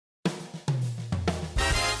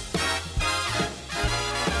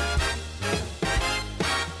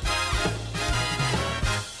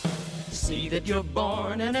that you're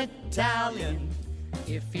born an Italian.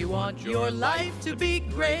 If you want your life to be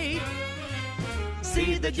great,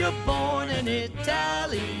 see that you're born an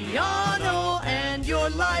Italiano and your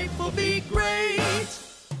life will be great.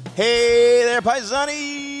 Hey there,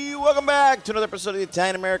 Paisani! Welcome back to another episode of the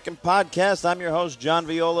Italian American Podcast. I'm your host, John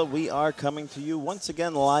Viola. We are coming to you once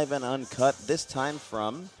again live and uncut, this time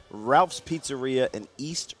from Ralph's Pizzeria in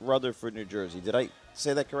East Rutherford, New Jersey. Did I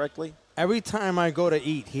say that correctly? Every time I go to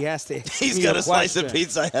eat, he has to ask He's me got a slice question. of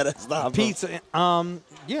pizza ahead of stop. Pizza.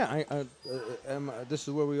 This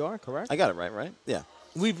is where we are, correct? I got it right? Yeah.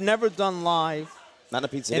 We've never done live Not a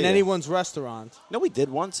pizza in anyone's restaurant. No, we did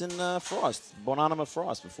once in Frost, Bonanima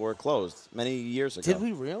Frost, before it closed many years ago. Did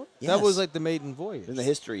we really? Yes. That was like the maiden voyage. In the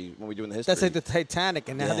history, when we do in the history. That's like the Titanic,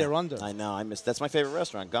 and now they're under. I know. That's my favorite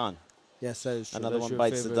restaurant, gone. Yes, that is true. Another That's one your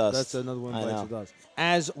bites the favorite. dust. That's another one I bites know. the dust.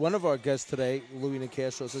 As one of our guests today, Louis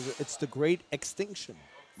Nicastro, says, it's the great extinction.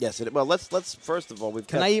 Yes. Well, let's first of all,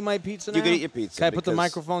 Can I eat my pizza now? You can eat your pizza. Can I put the because-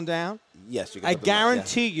 microphone down? Yes, you can. I put the mic- yeah.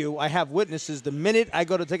 guarantee you, I have witnesses. The minute I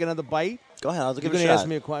go to take another bite, Go ahead. I'll give you're it a going shot. to ask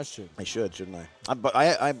me a question. I should, shouldn't I? I'm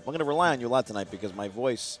going to rely on you a lot tonight because my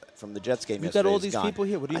voice from the Jets game You've yesterday got all is these gone. people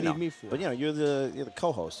here. What do you I need know. me for? But you're the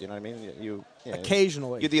co-host. You know what I mean?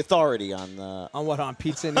 Occasionally. You're the authority on On what, on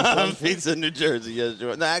pizza in on pizza in New Jersey. Yes,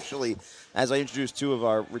 no, actually, as I introduced two of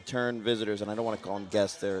our return visitors, and I don't want to call them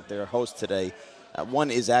guests, they're hosts today. One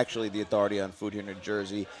is actually the authority on food here in New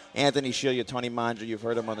Jersey. Anthony Scilia, Tony Manja, you've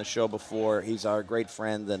heard him on the show before. He's our great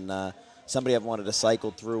friend and somebody I've wanted to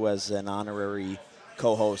cycle through as an honorary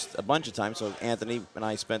co-host a bunch of times. So Anthony and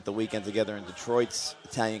I spent the weekend together in Detroit's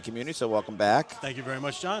Italian community, so welcome back. Thank you very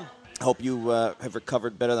much, John. I hope you have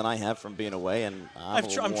recovered better than I have from being away. And I'm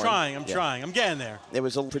trying. I'm getting there. It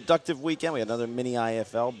was a productive weekend. We had another mini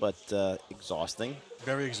IFL, but exhausting.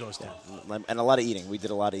 Very exhausting. Yeah. And a lot of eating. We did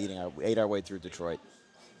a lot of eating. We ate our way through Detroit,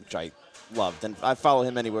 which I loved. And I follow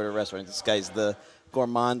him anywhere to restaurants. This guy's the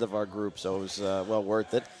gourmand of our group, so it was well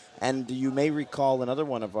worth it. And you may recall another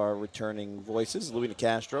one of our returning voices, Louis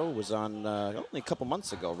Nicastro, was on only a couple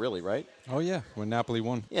months ago, really, right? Oh, yeah, when Napoli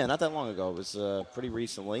won. Yeah, not that long ago. It was pretty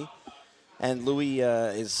recently. And Louis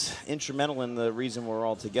is instrumental in the reason we're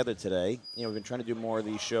all together today. We've been trying to do more of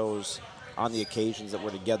these shows on the occasions that we're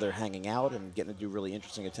together hanging out and getting to do really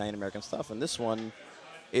interesting Italian-American stuff. And this one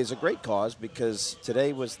is a great cause because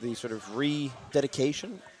today was the sort of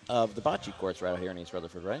rededication of the bocce courts right out here in East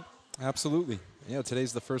Rutherford, right? Absolutely. Yeah,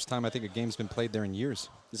 today's the first time I think a game's been played there in years.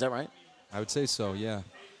 Is that right? I would say so, yeah.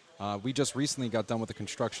 We just recently got done with the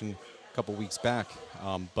construction a couple weeks back,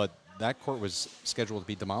 but that court was scheduled to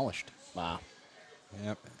be demolished. Wow.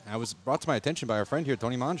 Yeah, I was brought to my attention by our friend here,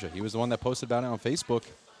 Tony Manja. He was the one that posted about it on Facebook,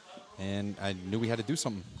 and I knew we had to do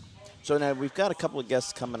something. So now we've got a couple of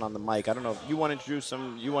guests coming on the mic. I don't know if you want to introduce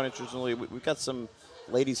them. You want to introduce them? We've got some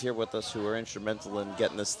ladies here with us who are instrumental in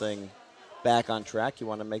getting this thing back on track. You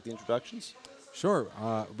want to make the introductions? Sure.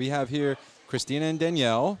 We have here Christina and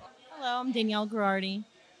Danielle. Hello, I'm Danielle Girardi.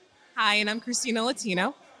 Hi, and I'm Christina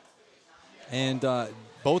Latino. And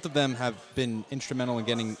both of them have been instrumental in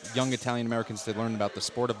getting young Italian Americans to learn about the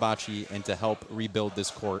sport of bocce and to help rebuild this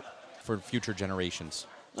court for future generations.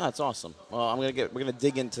 No, that's awesome. Well, we're gonna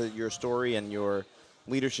dig into your story and your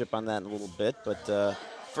leadership on that in a little bit. But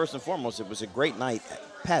first and foremost, it was a great night.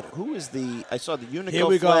 Pat, who is I saw the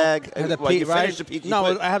Unico flag. And the Well, you right? finished the peak.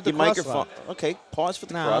 No, I have the microphone. crossfire. Okay, pause for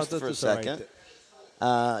the cross for a second.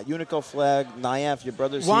 Right. Unico flag, NIAF, your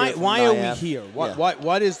brother's Why here. are we NIAF. here? Yeah.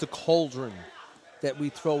 What is the cauldron that we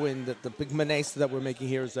throw in, the big menace that we're making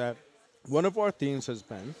here is that one of our themes has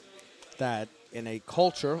been that in a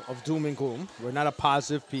culture of doom and gloom, we're not a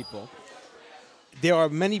positive people, there are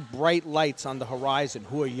many bright lights on the horizon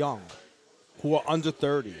who are young, who are under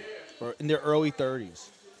 30 or in their early 30s,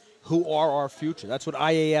 who are our future. That's what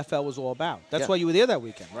IAFL was all about. That's why you were there that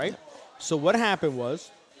weekend, right? Yeah. So what happened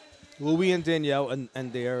was Louis and Danielle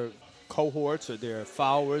and their cohorts or their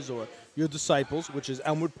followers or your disciples, which is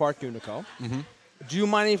Elmwood Park Unico. Mm-hmm. Do you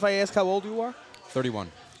mind if I ask how old you are?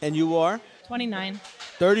 31. And you are? 29.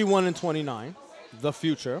 31 and 29, the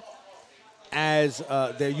future, as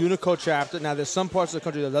their Unico chapter. Now, there's some parts of the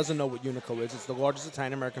country that doesn't know what Unico is. It's the largest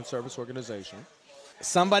Italian-American service organization.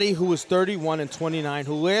 Somebody who was 31 and 29,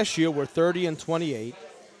 who last year were 30 and 28,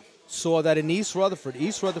 saw that in East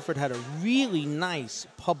Rutherford had a really nice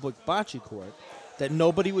public bocce court that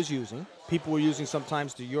nobody was using. People were using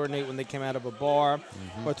sometimes to urinate when they came out of a bar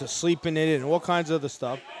or to sleep in it and all kinds of other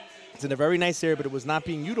stuff. It's in a very nice area, but it was not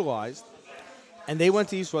being utilized. And they went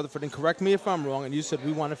to East Rutherford, and correct me if I'm wrong, and you said,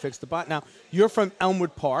 we want to fix the bot. Now, you're from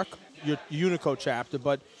Elmwood Park, your Unico chapter,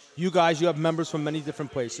 but you guys, you have members from many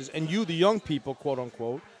different places. And you, the young people, quote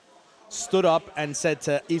unquote, stood up and said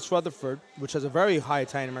to East Rutherford, which has a very high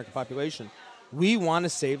Italian-American population, we want to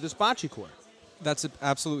save this bocce court. That's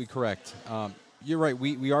absolutely correct. You're right.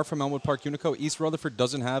 We are from Elmwood Park Unico. East Rutherford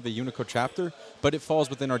doesn't have a Unico chapter, but it falls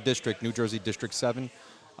within our district, New Jersey District 7.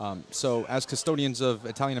 So as custodians of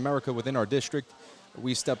Italian America within our district,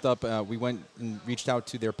 we stepped up. We went and reached out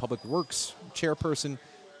to their public works chairperson,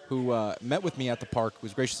 who met with me at the park,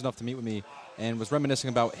 was gracious enough to meet with me, and was reminiscing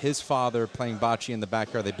about his father playing bocce in the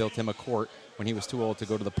backyard. They built him a court when he was too old to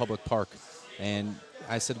go to the public park. And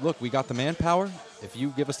I said, look, we got the manpower. If you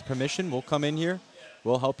give us the permission, we'll come in here.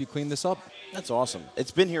 We'll help you clean this up. That's awesome.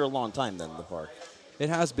 It's been here a long time then, the park. It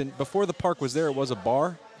has been. Before the park was there, it was a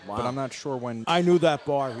bar, Wow. but I'm not sure when. I knew that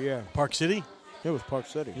bar, yeah. Park City? It was Park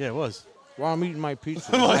City. Yeah, it was. While I'm eating my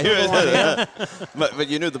pizza. But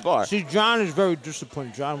you knew the bar. See, John is very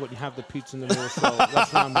disciplined. John wouldn't have the pizza in the middle, so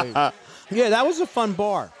that's not me. Yeah, that was a fun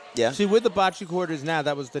bar. Yeah. See, where the bocce court is now,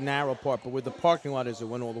 that was the narrow part, but where the parking lot is, it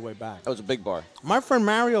went all the way back. That was a big bar. My friend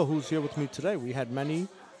Mario, who's here with me today, we had many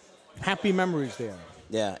happy memories there.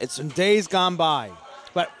 Yeah, it's In days gone by.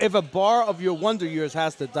 But if a bar of your wonder years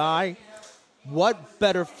has to die, what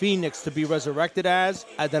better phoenix to be resurrected as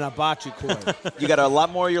than a bocce court? you got a lot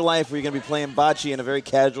more of your life where you're going to be playing bocce in a very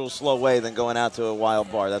casual, slow way than going out to a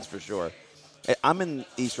wild bar, that's for sure. I'm in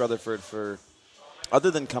East Rutherford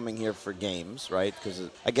other than coming here for games, right? Because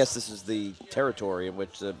I guess this is the territory in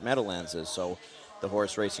which the Meadowlands is. So the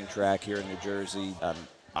horse racing track here in New Jersey,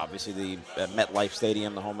 obviously the MetLife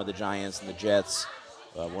Stadium, the home of the Giants and the Jets,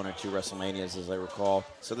 one or two WrestleManias, as I recall.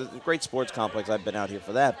 So there's a great sports complex. I've been out here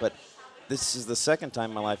for that, but this is the second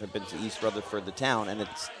time in my life I've been to East Rutherford, the town, and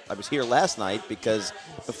I was here last night because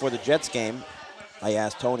before the Jets game, I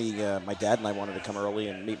asked Tony, my dad and I wanted to come early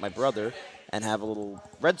and meet my brother and have a little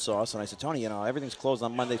red sauce, and I said, Tony, everything's closed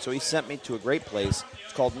on Monday, so he sent me to a great place.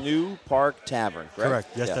 It's called New Park Tavern, correct? Correct.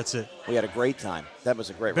 Yes, Yeah. that's it. We had a great time. That was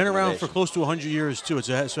a great Been around for recommendation. close to 100 years, too.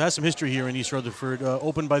 So it has some history here in East Rutherford,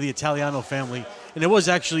 opened by the Italiano family. And it was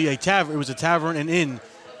actually a tavern. It was a tavern and inn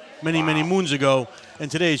many moons ago.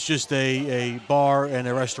 And today it's just a bar and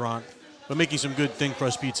a restaurant, but making some good thin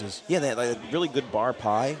crust pizzas. Yeah, they had like a really good bar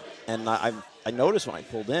pie, and I noticed when I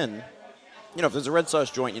pulled in, if there's a red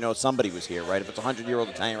sauce joint, somebody was here, right? If it's a 100-year-old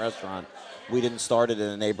Italian restaurant, we didn't start it in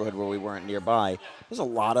a neighborhood where we weren't nearby. There's a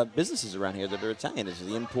lot of businesses around here that are Italian. There's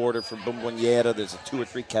the importer from Bomboniera. There's 2 or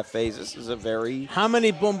 3 cafes. This is a very... How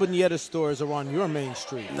many Bomboniera stores are on your main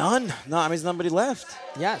street? None. No, there's nobody left.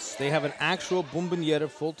 Yes, they have an actual Bomboniera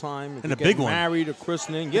full-time. If And you a get big one. married or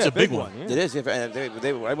christening. It's Yeah, a big one. Yeah. It is.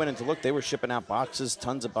 I went in to look. They were shipping out boxes,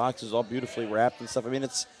 tons of boxes, all beautifully wrapped and stuff.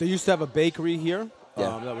 It's... They used to have a bakery here.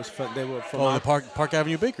 Yeah. That was fun. They were from Oh, the Park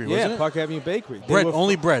Avenue Bakery, wasn't yeah, it? Park Avenue Bakery. They Bread, were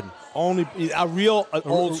only bread. only a real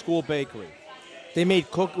old school bakery. They made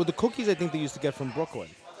the cookies. I think they used to get from Brooklyn,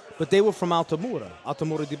 but they were from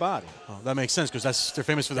Altamura di Bari. Oh, that makes sense because they're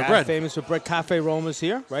famous for their That's bread. famous for bread. Cafe Roma's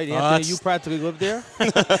here, right? Anthony, that's- you practically live there.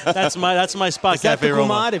 That's my spot, Is that Cafe the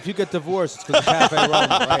Roma. Gumad? If you get divorced, it's because of Cafe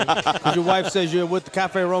Roma, right? Because your wife says you're with the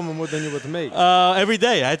Cafe Roma more than you're with me. Every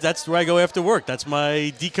day. That's where I go after work. That's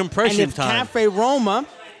my decompression And if time. Cafe Roma,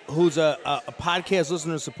 who's a podcast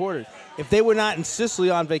listener and supporter, if they were not in Sicily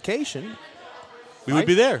on vacation, we would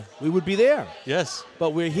be there. we would be there. Yes.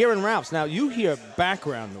 But we're here in Ralph's. Now, you hear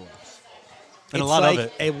background noise. And a It's lot like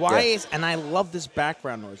of it. And I love this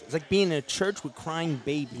background noise. It's like being in a church with crying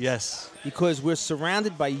babies. Yes. Because we're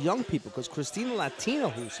surrounded by young people. Because Christina Latino,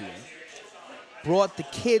 who's here, brought the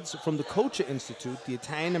kids from the Cocha Institute, the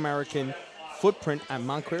Italian-American footprint at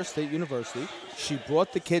Montclair State University. She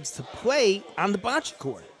brought the kids to play on the bocce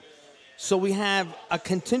court. So we have a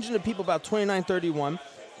contingent of people, about 29, 31.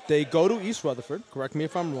 They go to East Rutherford. Correct me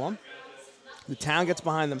if I'm wrong. The town gets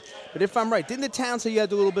behind them. But if I'm right, didn't the town say you had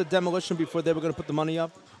to do a little bit of demolition before they were going to put the money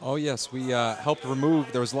up? Oh, yes. We helped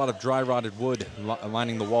remove, there was a lot of dry rotted wood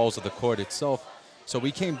lining the walls of the court itself. So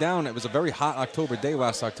we came down. It was a very hot October day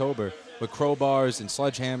last October with crowbars and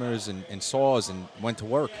sledgehammers and saws and went to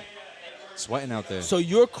work. Sweating out there. So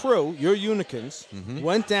your crew, your Unicans,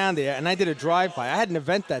 went down there, and I did a drive-by. I had an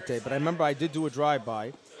event that day, but I remember I did do a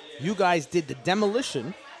drive-by. You guys did the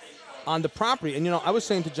demolition on the property. And, I was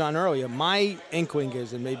saying to John earlier, my inkling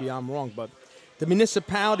is, and maybe I'm wrong, but the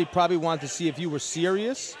municipality probably wanted to see if you were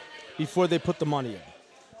serious before they put the money in.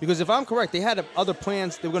 Because if I'm correct, they had other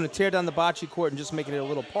plans. They were going to tear down the bocce court and just make it a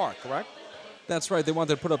little park, correct? That's right. They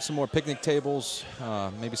wanted to put up some more picnic tables,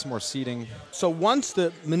 maybe some more seating. So once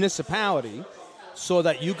the municipality saw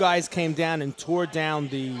that you guys came down and tore down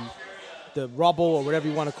the rubble or whatever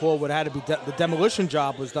you want to call it, what had to be the demolition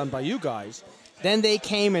job was done by you guys, then they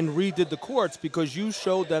came and redid the courts because you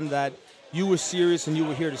showed them that you were serious and you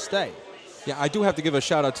were here to stay. Yeah, I do have to give a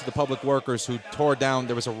shout out to the public workers who tore down.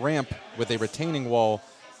 There was a ramp with a retaining wall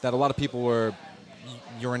that a lot of people were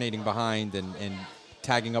urinating behind and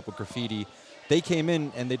tagging up with graffiti. They came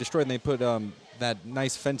in and they destroyed and they put that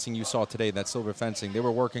nice fencing you saw today, that silver fencing. They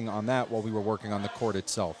were working on that while we were working on the court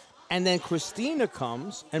itself. And then Christina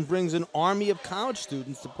comes and brings an army of college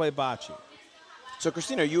students to play bocce. So,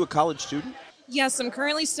 Christina, are you a college student? Yes, I'm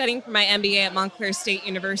currently studying for my MBA at Montclair State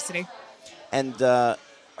University. And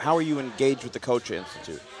how are you engaged with the Bocce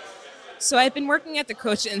Institute? So I've been working at the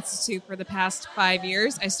Bocce Institute for the past 5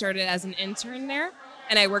 years. I started as an intern there,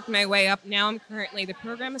 and I worked my way up. Now I'm currently the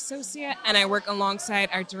program associate, and I work alongside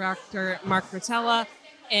our director, Mark Rotella,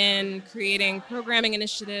 in creating programming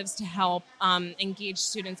initiatives to help engage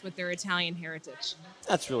students with their Italian heritage.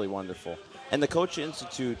 That's really wonderful. And the Bocce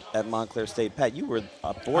Institute at Montclair State, Pat, you were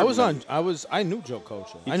a board I knew Joe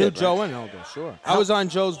Bocce. You I knew did, Joe right? and Elder, sure. I was on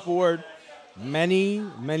Joe's board many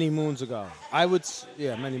moons ago.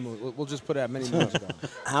 Many moons. We'll just put it at many moons ago.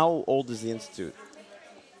 How old is the Institute?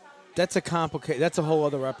 That's a whole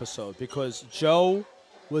other episode because Joe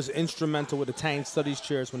was instrumental with Italian Studies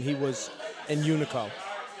chairs when he was in Unico.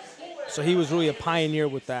 So he was really a pioneer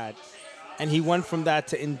with that. And he went from that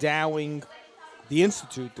to endowing the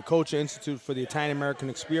Institute, the Bocce Institute for the Italian American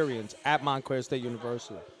Experience at Montclair State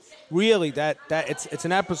University. Really, that it's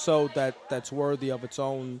an episode that's worthy of its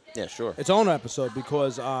own. Yeah, sure. Its own episode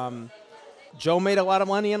because Joe made a lot of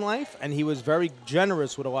money in life, and he was very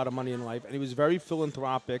generous with a lot of money in life, and he was very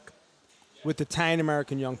philanthropic with Italian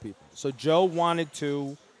American young people. So Joe wanted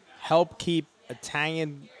to help keep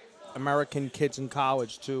Italian American kids in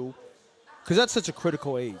college too, because that's such a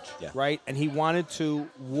critical age, right? And he wanted to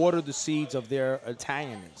water the seeds of their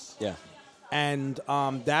Italianness. Yeah. And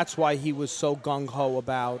that's why he was so gung-ho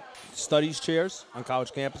about studies chairs on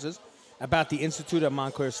college campuses, about the Institute at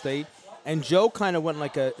Montclair State. And Joe kind of went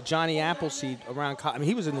like a Johnny Appleseed around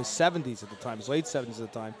he was in his 70s at the time, his late 70s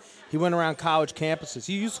at the time. He went around college campuses.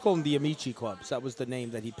 He used to call them the Amici Clubs. That was the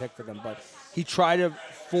name that he picked for them. But he tried to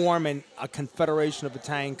form a confederation of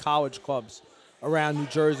Italian college clubs around New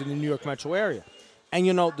Jersey and the New York metro area. And,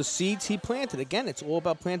 the seeds he planted, again, it's all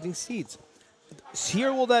about planting seeds. Hear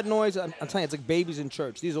all that noise, I'm telling you, it's like babies in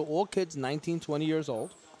church. These are all kids 19, 20 years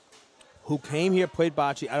old who came here, played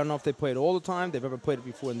bocce. I don't know if they played all the time. They've ever played it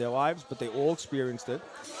before in their lives, but they all experienced it.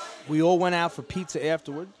 We all went out for pizza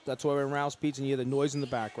afterward. That's why we're in Ralph's Pizza, and you hear the noise in the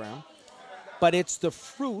background. But it's the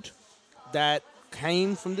fruit that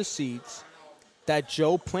came from the seeds that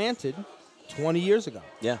Joe planted 20 years ago.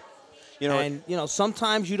 Yeah.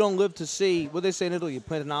 Sometimes you don't live to see, what they say in Italy, you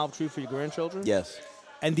plant an olive tree for your grandchildren? Yes.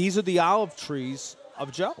 And these are the olive trees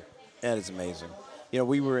of Joe. That is amazing.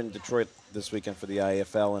 We were in Detroit this weekend for the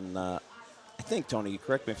IAFL, and I think, Tony,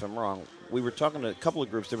 correct me if I'm wrong, we were talking to a couple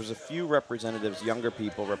of groups. There was a few representatives, younger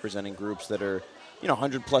people representing groups that are,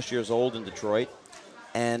 100-plus years old in Detroit.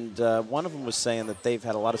 And one of them was saying that they've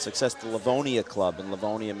had a lot of success. The Livonia Club in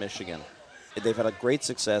Livonia, Michigan. They've had a great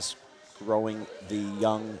success growing the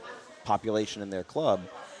young population in their club.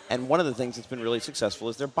 And one of the things that's been really successful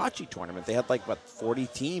is their bocce tournament. They had 40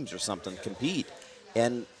 teams or something compete.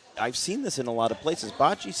 And I've seen this in a lot of places.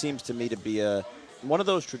 Bocce seems to me to be one of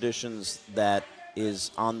those traditions that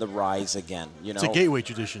is on the rise again. It's a gateway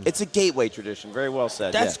tradition. It's a gateway tradition. Very well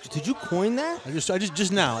said. Did you coin that? I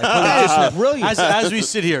just now. I put it just now. Brilliant. As we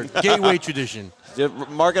sit here, gateway tradition.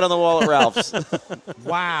 Mark it on the wall at Ralph's.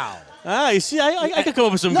 Wow. You see, I could come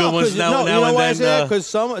up with some good ones now and then. Because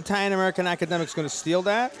some Italian-American academic's going to steal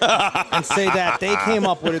that and say that they came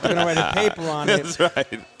up with it. They're going to write a paper on it. That's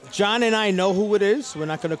right. John and I know who it is. We're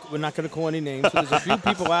not going to call any names. So there's a few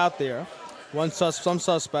people out there. Some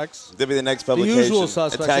suspects. They'll be the next publication. The usual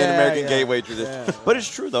suspects. Italian-American gateway tradition. Yeah. But it's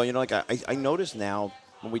true, though. I notice now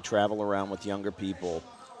when we travel around with younger people,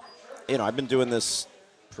 I've been doing this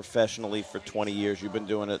professionally for 20 years. You've been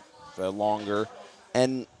doing it for longer.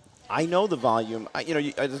 And I know the volume. I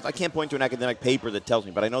can't point to an academic paper that tells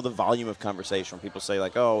me, but I know the volume of conversation when people say,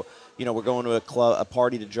 we're going to a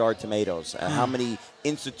party to jar tomatoes. How many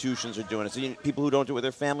institutions are doing it? So, people who don't do it with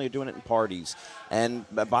their family are doing it in parties. And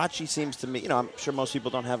bocce seems to me, I'm sure most people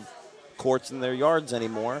don't have courts in their yards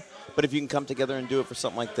anymore, but if you can come together and do it for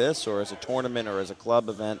something like this or as a tournament or as a club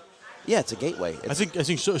event, yeah, it's a gateway. I think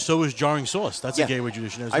so is jarring sauce. That's a gateway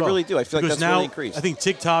tradition as well. I really do. I feel because like that's really increased. I think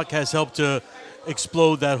TikTok has helped to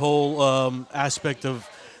explode that whole aspect of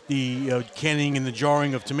the canning and the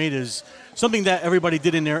jarring of tomatoes, something that everybody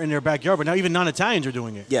did in their backyard, but now even non-Italians are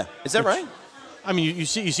doing it. Yeah. Is that right? I mean, you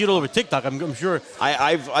see it all over TikTok. I'm sure.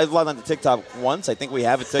 I've logged onto TikTok once. I think we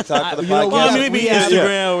have a TikTok for the podcast. Well, maybe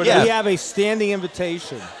Instagram. We have a standing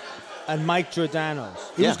invitation. and Mike Giordano's.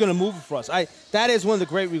 He Yeah. was going to move it for us. That is one of the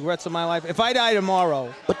great regrets of my life. If I die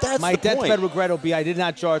tomorrow, But that's my the point. deathbed regret will be I did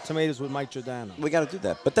not jar tomatoes with Mike Giordano. We got to do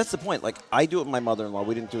that. But that's the point. Like, I do it with my mother-in-law.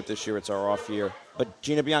 We didn't do it this year. It's our off year. But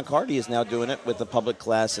Gina Biancardi is now doing it with the public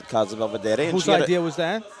class at Casa Belvedere. And Whose she had idea was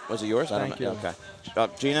that? Was it yours? I Thank don't know. you.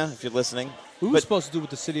 Okay. Gina, if you're listening. We were But- supposed to do it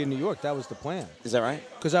with the city of New York. That was the plan. Is that right?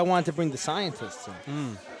 Because I wanted to bring the scientists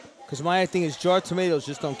in. Because my thing is jarred tomatoes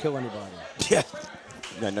just don't kill anybody. Yeah.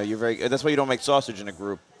 No, you're very good. That's why you don't make sausage in a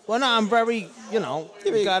group. Well, no, I'm very, you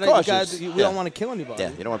Cautious. we Yeah. don't want to kill anybody.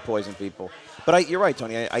 Yeah, you don't want to poison people. But you're right,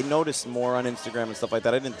 Tony. I noticed more on Instagram and stuff like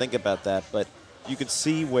that. I didn't think about that, but you could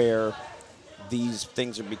see where these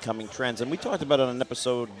things are becoming trends. And we talked about it on an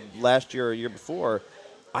episode last year or year before.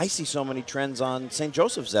 I see so many trends on St.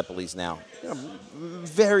 Joseph Zeppelis now.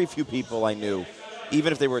 Very few people I knew,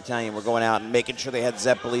 even if they were Italian, were going out and making sure they had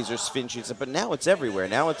Zeppelis or Sfinchi. But now it's everywhere.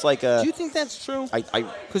 Now it's like a... Do you think that's true? I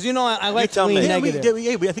Because, I like tell to lean me.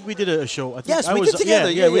 negative. I think we did a show. I think Yes, I we was, did together.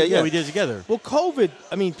 Yeah, Yeah. we did it together. Well,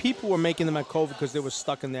 COVID, people were making them at COVID because they were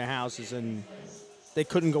stuck in their houses and they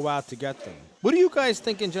couldn't go out to get them. What do you guys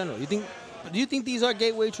think in general? Do you think these are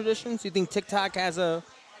gateway traditions? Do you think TikTok has an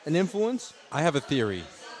influence? I have a theory.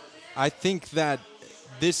 I think that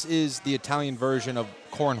this is the Italian version of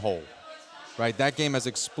cornhole, right? That game has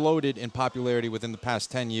exploded in popularity within the past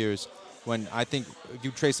 10 years when I think if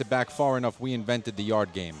you trace it back far enough, we invented the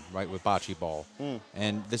yard game, right, with bocce ball.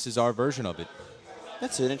 And this is our version of it.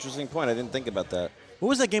 That's an interesting point. I didn't think about that. What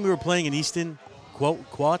was that game we were playing in Easton?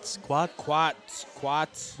 Quats?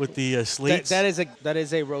 Quats. With the slates? That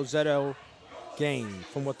is a Rosetto game,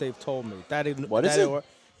 from what they've told me. What is it?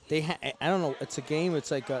 I don't know. It's a game.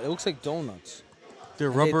 It's like it looks like donuts. They're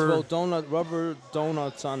They rubber throw rubber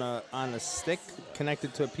donuts on a stick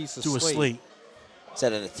connected to a piece of to a slate. Is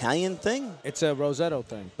that an Italian thing? It's a Rosetto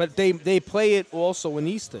thing, but they play it also in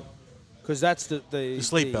Easton, because that's the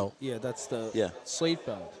slate belt. Yeah, that's the Yeah. slate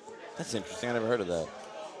belt. That's interesting. I never heard of that.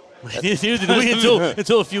 Neither did we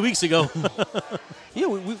until a few weeks ago. Yeah,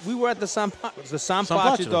 we were at the San Placido.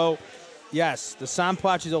 Placido. Yes, the San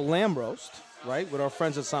Placido lamb roast, right, with our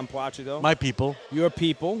friends at San Placido. My people. Your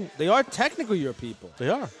people. They are technically your people. They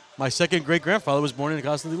are. My second great-grandfather was born in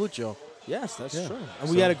Casa di Lucio. Yes, that's Yeah. true. And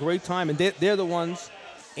we had a great time. And they're the ones,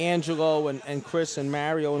 Angelo and Chris and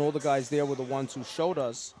Mario and all the guys there were the ones who showed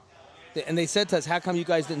us. And they said to us, how come you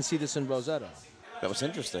guys didn't see this in Rosetta? That was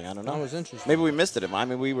interesting. I don't know. That was interesting. Maybe we missed it. I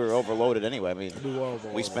mean, we were overloaded anyway. I mean, We were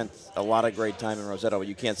overloaded. we spent a lot of great time in Rosetta, but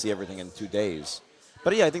you can't see everything in 2 days.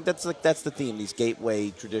 But yeah, I think that's the theme, these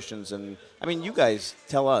gateway traditions. And I mean, you guys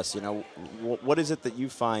tell us, what is it that you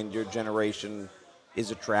find your generation is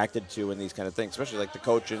attracted to in these kind of things, especially like the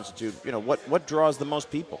Coach Institute? What draws the most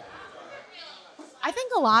people? I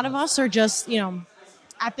think a lot of us are just,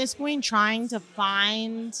 at this point trying to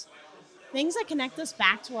find things that connect us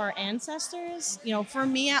back to our ancestors. For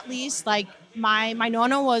me at least, like my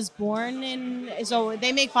nonna was born so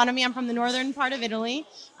they make fun of me. I'm from the northern part of Italy.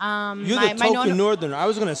 You're the token northerner. I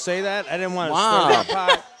was going to say that. I didn't want to stir that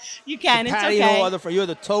pot. You can, it's Patty, okay. you're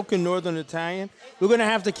the token northern Italian. We're going to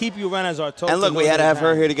have to keep you around as our token And look, we had to have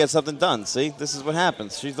her Italian. here to get something done. See, this is what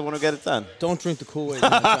happens. She's the one who got it done. Don't drink the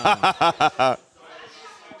Kool-Aid.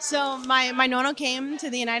 So my nonna came to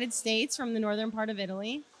the United States from the northern part of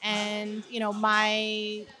Italy, and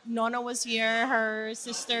my nonna was here. Her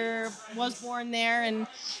sister was born there, and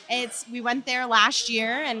we went there last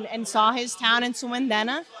year and saw his town in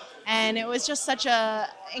Sumendena, and it was just such a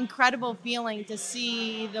incredible feeling to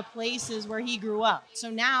see the places where he grew up. So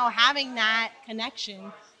now having that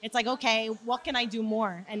connection, it's like, okay, what can I do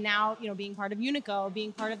more? And now being part of Unico,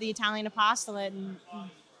 being part of the Italian Apostolate, and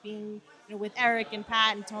being with Eric and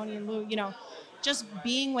Pat and Tony and Lou, just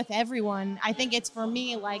being with everyone. I think it's for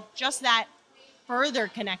me like just that further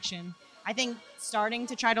connection. I think starting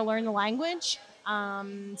to try to learn the language,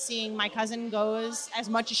 seeing my cousin goes as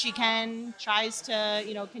much as she can, tries to,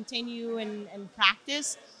 continue and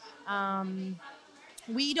practice.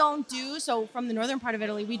 We don't do, so from the northern part of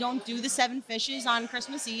Italy, we don't do the 7 fishes on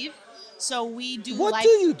Christmas Eve. So we do What do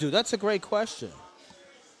you do? That's a great question.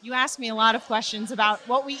 You ask me a lot of questions about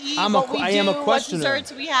what we eat, I am a what questioner.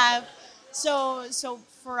 desserts we have. So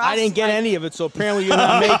for us, I didn't get any of it, so apparently you're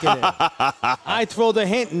not making it. I throw the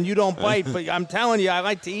hint and you don't bite, but I'm telling you, I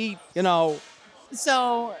like to eat,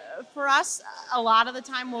 So for us, a lot of the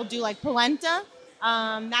time we'll do like polenta.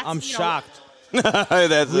 That's, I'm shocked.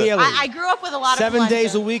 That's Really? I grew up with a lot of 7 polenta.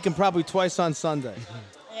 days a week and probably twice on Sunday.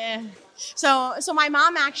 Yeah. So my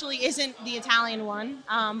mom actually isn't the Italian one,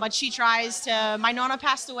 but she tries to. My nonna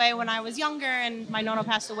passed away when I was younger, and my nonna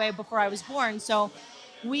passed away before I was born. So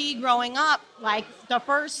we growing up, like the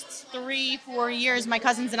first 3-4 years, my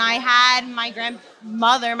cousins and I had my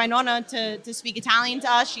grandmother, my nonna, to speak Italian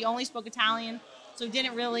to us. She only spoke Italian, so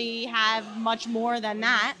didn't really have much more than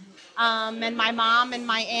that. And my mom and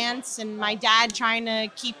my aunts and my dad trying to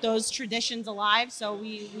keep those traditions alive. So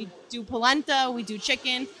we do polenta, we do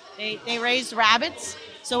chicken. They raised rabbits.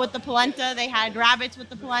 So with the polenta, they had rabbits with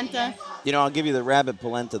the polenta. You know, I'll give you the rabbit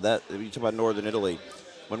polenta. That you talk about northern Italy.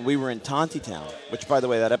 When we were in Tontitown, which, by the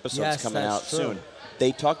way, that episode's coming out soon,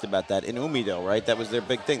 they talked about that in Umido, right? That was their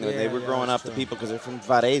big thing. They were growing up, the people, because they're from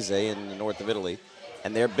Varese in the north of Italy,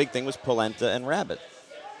 and their big thing was polenta and rabbit.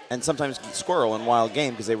 And sometimes squirrel and wild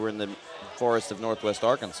game, because they were in the forest of northwest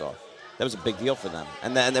Arkansas. That was a big deal for them.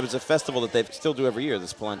 And there was a festival that they still do every year,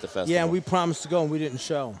 this polenta festival. Yeah, and we promised to go, and we didn't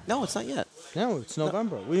show. No, it's not yet. No, it's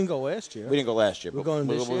November. We didn't go last year. We didn't go last year. We're going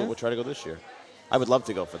this year? We'll try to go this year. I would love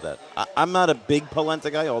to go for that. I'm not a big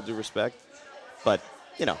polenta guy, all due respect. But,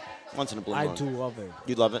 you know, once in a blue moon. I do love it.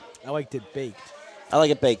 You love it? I liked it baked. I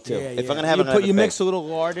like it baked, too. Yeah, if I'm going to have it, you mix a little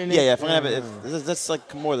lard in it. Yeah, if I'm going to have it. That's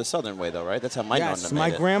like more the southern way, though, right? That's how my nonna made it. My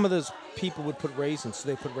grandmother's people would put raisins, so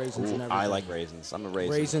they put raisins in everything. I like raisins. I'm a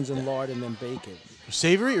raisin. Raisins and lard and then bake it.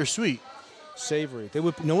 Savory or sweet? Savory. They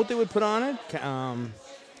would, you know what they would put on it?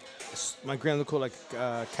 My grandmother called like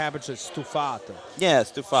cabbage stufata. Yeah,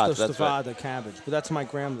 stufata. That's Stufata right. cabbage, but that's my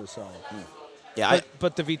grandmother's side. Yeah,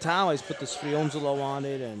 but the Vitales put the sfrionzolo on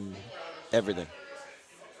it and everything.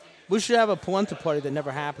 We should have a polenta party that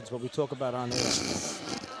never happens, but we talk about on air.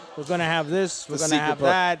 We're gonna have this. We're gonna have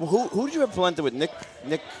that. Well, who did you have polenta with? Nick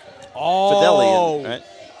Oh, Fideli, right?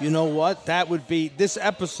 You know what? That would be this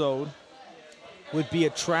episode would be a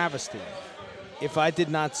travesty if I did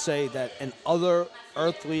not say that an other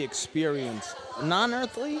earthly experience,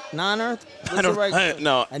 non-earthly, non-earth. I don't.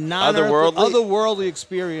 No, a otherworldly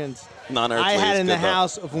experience. Non-earthly. I had in the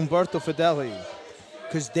house of Umberto Fideli,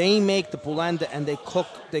 because they make the polenta and they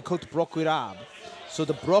cooked broccoli rab. So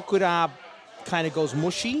the broccoli rab kind of goes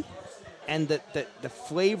mushy, and the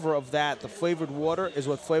flavor of that, the flavored water, is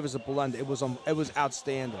what flavors the polenta. It was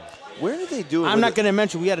outstanding. Where did they do it? I'm not going to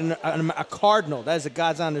mention. We had a cardinal. That is a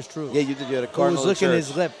God's honest truth. Yeah, you did. You had a cardinal. Who was licking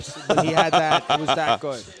his lips when he had that. It was that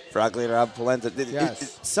good. Broccoli rab polenta.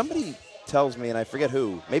 Yes. Somebody tells me, and I forget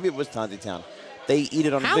who. Maybe it was Tontitown. They eat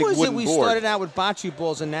it on a big wooden board. How is it we started out with bocce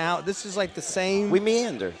balls and now this is like the same? We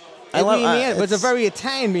meander. But it's a very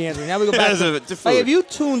Italian meandering. Now we go back to food. If you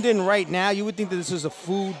tuned in right now, you would think that this is a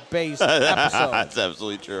food-based episode. That's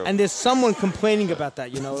absolutely true. And there's someone complaining about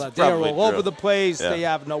that. You know, that they're all over the place. Yeah. They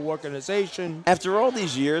have no organization. After all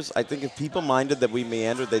these years, I think if people minded that we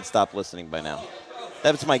meandered, they'd stop listening by now.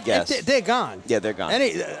 That's my guess. They're gone. Yeah, they're gone.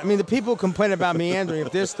 I mean, the people who complain about meandering,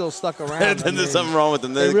 if they're still stuck around, then there's something wrong with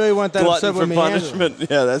them. They really want that upset with punishment.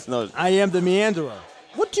 Yeah, that's no. I am the meanderer.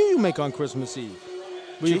 What do you make on Christmas Eve?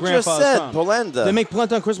 She just said polenta. They make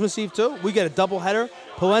polenta on Christmas Eve too? We get a double header,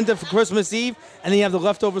 polenta for Christmas Eve, and then you have the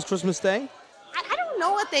leftovers Christmas Day? I don't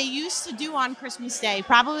know what they used to do on Christmas Day.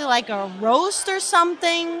 Probably like a roast or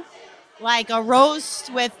something. Like a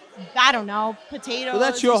roast with, I don't know, potatoes. Well,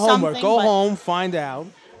 that's your or homework. something, Go home, find out,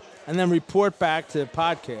 and then report back to the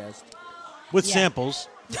podcast. With samples.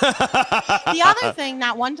 The other thing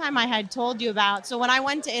that one time I had told you about, so when I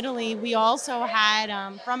went to Italy, we also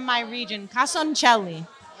had, from my region, casoncelli,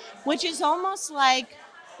 which is almost like,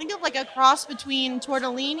 think of like a cross between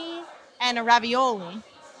tortellini and a ravioli.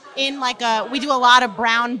 We do a lot of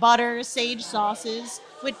brown butter, sage sauces.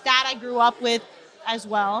 With that, I grew up with as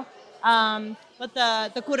well. But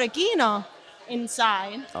the curaquino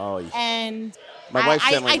inside. Oh, yeah. And my wife's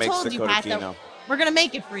family I makes told the you, Pat, that curaquino. we're going to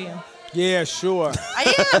make it for you. Yeah, sure.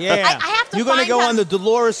 Yeah. I have to You're going to go find on the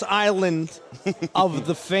Dolores Island of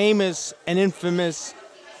the famous and infamous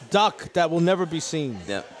duck that will never be seen.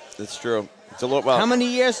 Yeah, that's true. It's a little. Well, how many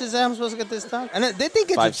years is that I'm supposed to get this duck? And they think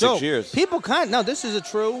it's 5, a joke. 6 years. People can't. No, this is a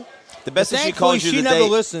true. The best is she calls you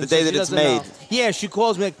the day that it's made. Yeah, she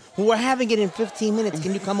calls me like, well, we're having it in 15 minutes.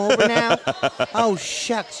 Can you come over now? Oh,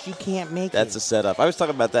 shucks, you can't make it. That's a setup. I was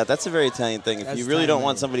talking about that. That's a very Italian thing. If you really don't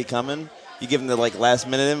want somebody coming, you give them the last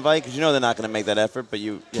minute invite because you know they're not going to make that effort. But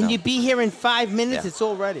can you be here in 5 minutes? Yeah. It's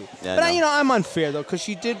all ready. Yeah, but I'm unfair though because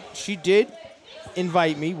she did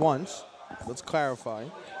invite me once. Let's clarify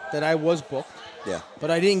that I was booked. Yeah. But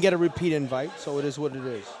I didn't get a repeat invite, so it is what it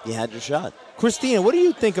is. You had your shot. Christina, what do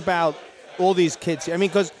you think about all these kids here? I mean,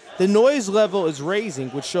 because the noise level is raising,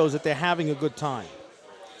 which shows that they're having a good time.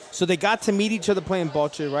 So they got to meet each other playing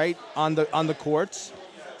bocce, right, on the courts.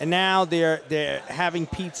 And now they're having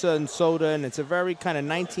pizza and soda, and it's a very kind of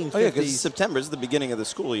 1950s. Oh, yeah, because September is the beginning of the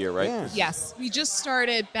school year, right? Yeah. Yes. We just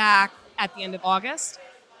started back at the end of August,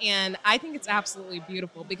 and I think it's absolutely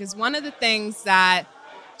beautiful because one of the things that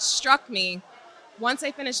struck me, once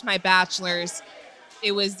I finished my bachelor's,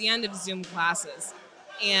 it was the end of Zoom classes.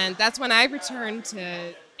 And that's when I returned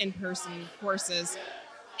to in-person courses.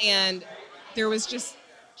 And there was just,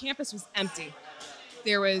 campus was empty.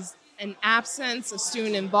 There was an absence of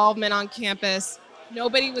student involvement on campus.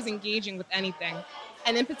 Nobody was engaging with anything.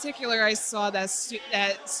 And in particular, I saw that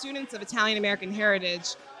students of Italian American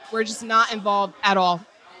heritage were just not involved at all.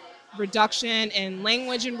 Reduction in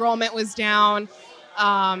language enrollment was down.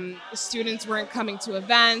 Students weren't coming to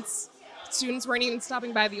events. Students weren't even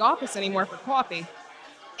stopping by the office anymore for coffee.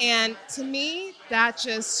 And to me, that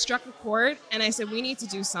just struck a chord, and I said, we need to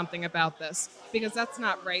do something about this, because that's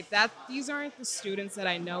not right. These aren't the students that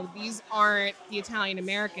I know. These aren't the Italian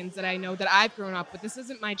Americans that I know that I've grown up with. This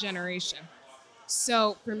isn't my generation.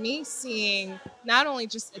 So for me, seeing not only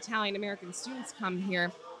just Italian American students come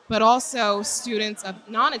here, but also students of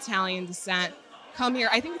non-Italian descent come here,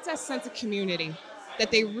 I think it's that sense of community that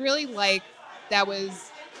they really like that was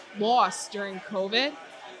lost during COVID.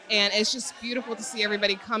 And it's just beautiful to see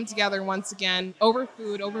everybody come together once again over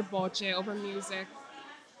food, over bocce, over music,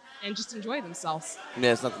 and just enjoy themselves.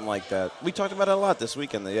 Yeah, it's nothing like that. We talked about it a lot this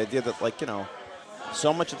weekend, the idea that, like, you know,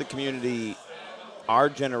 so much of the community, our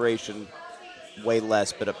generation, way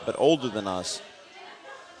less, but older than us,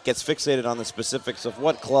 gets fixated on the specifics of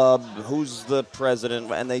what club, who's the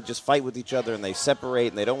president, and they just fight with each other, and they separate,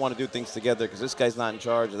 and they don't want to do things together because this guy's not in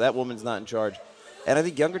charge or that woman's not in charge. And I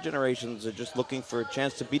think younger generations are just looking for a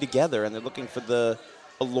chance to be together, and they're looking for the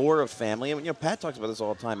allure of family. And, you know, Pat talks about this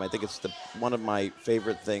all the time. I think it's one of my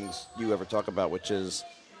favorite things you ever talk about, which is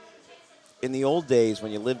in the old days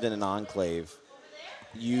when you lived in an enclave,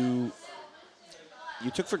 you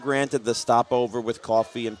took for granted the stopover with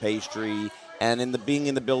coffee and pastry, and being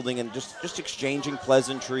in the building and just exchanging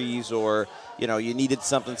pleasantries, or, you know, you needed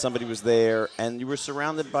something, somebody was there, and you were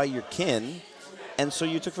surrounded by your kin. And so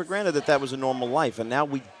you took for granted that was a normal life. And now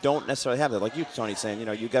we don't necessarily have that. Like you, Tony, saying, you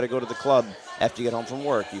know, you got to go to the club after you get home from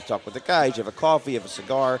work. You talk with the guys, you have a coffee, you have a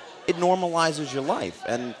cigar. It normalizes your life.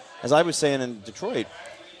 And as I was saying in Detroit,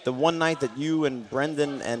 the one night that you and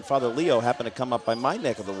Brendan and Father Leo happened to come up by my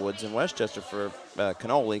neck of the woods in Westchester for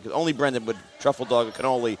cannoli, because only Brendan would truffle dog a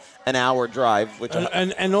cannoli an hour drive. Which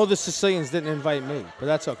and all the Sicilians didn't invite me, but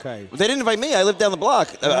that's okay. They didn't invite me. I lived down the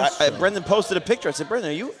block. Brendan posted a picture. I said, Brendan,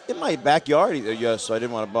 are you in my backyard? He said, yes, so I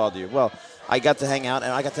didn't want to bother you. Well, I got to hang out,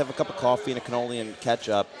 and I got to have a cup of coffee and a cannoli and catch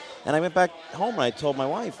up. And I went back home, and I told my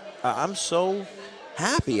wife, I'm so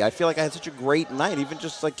happy. I feel like I had such a great night, even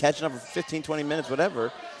just like catching up for 15, 20 minutes,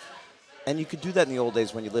 whatever. And you could do that in the old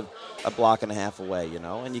days when you lived a block and a half away, you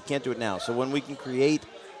know, and you can't do it now. So when we can create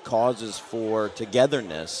causes for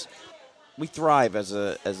togetherness, we thrive as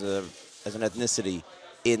an ethnicity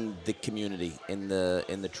in the community, in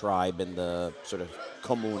the tribe, in the sort of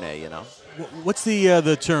comune, you know. What's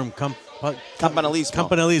the term? Campanalismo.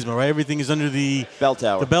 Campanalismo, right? Everything is under the bell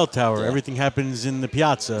tower. The bell tower. Yeah. Everything happens in the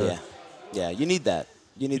piazza. Yeah. You need that.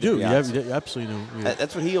 You need you the do. piazza. You absolutely do. Yeah.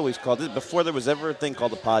 That's what he always called it. Before there was ever a thing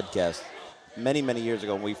called a podcast, many, many years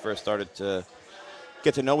ago when we first started to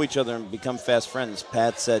get to know each other and become fast friends,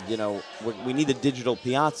 Pat said, you know, we need a digital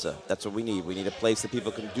piazza. That's what we need. We need a place that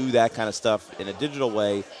people can do that kind of stuff in a digital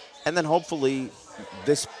way. And then hopefully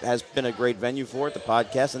this has been a great venue for it, the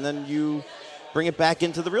podcast, and then you bring it back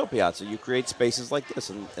into the real piazza. You create spaces like this.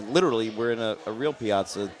 And literally, we're in a real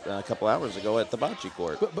piazza a couple hours ago at the Bocce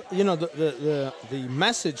court. But you know, the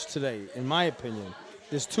message today, in my opinion,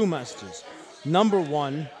 there's two messages. Number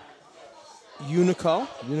one, Unico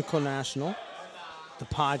National, the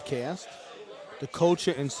podcast, the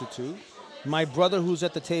Culture Institute, my brother who's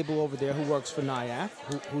at the table over there who works for IAP,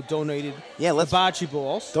 who donated the bocce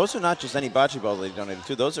balls. Those are not just any bocce balls they donated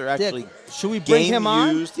to. Those are actually should we bring him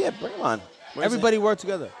on? Yeah, bring him on. Everybody work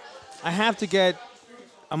together. I'm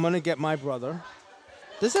going to get my brother.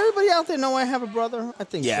 Does everybody out there know I have a brother? I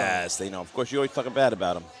think so. Yes, they know. Of course, you always talk bad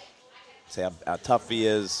about him. Say how tough he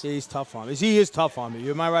is. Yeah, he's tough on me. He is tough on me.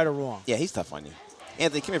 Am I right or wrong? Yeah, he's tough on you.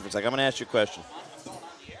 Anthony, come here for a second. I'm going to ask you a question.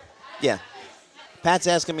 Yeah. Pat's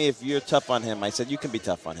asking me if you're tough on him. I said you can be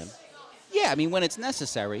tough on him. Yeah, I mean, when it's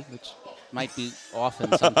necessary, which might be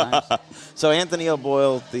often sometimes. So Anthony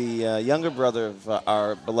O'Boyle, the younger brother of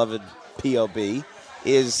our beloved POB,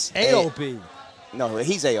 is AOB. No,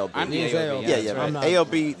 he's AOB. I'm the AOB. Yeah, right. right.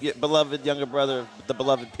 AOB, beloved younger brother of the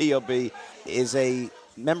beloved POB, is a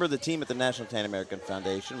member of the team at the National Italian American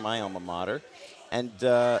Foundation, my alma mater. And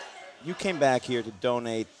you came back here to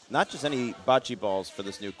donate not just any bocce balls for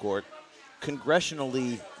this new court,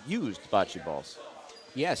 congressionally used bocce balls.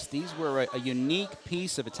 Yes, these were a unique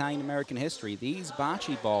piece of Italian-American history. These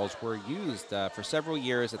bocce balls were used for several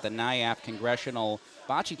years at the NIAF Congressional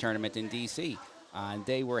Bocce Tournament in D.C.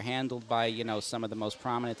 They were handled by, some of the most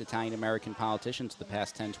prominent Italian-American politicians of the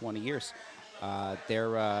past 10, 20 years.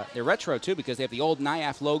 They're retro, too, because they have the old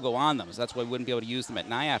IAP logo on them. So that's why we wouldn't be able to use them at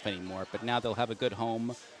IAP anymore. But now they'll have a good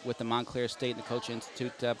home with the Montclair State and the Coach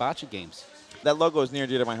Institute Bocce games. That logo is near and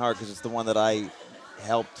dear to my heart because it's the one that I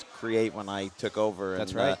helped create when I took over.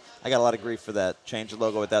 That's and, right. I got a lot of grief for that. Change the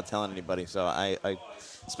logo without telling anybody. So I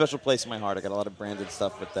special place in my heart. I got a lot of branded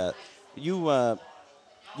stuff with that. You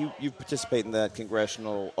participate in that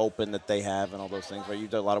congressional open that they have and all those things, right?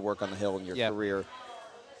 You've done a lot of work on the Hill in your career.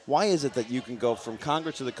 Why is it that you can go from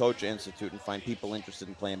Congress to the Coach Institute and find people interested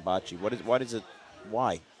in playing bocce?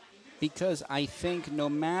 Why? Because I think no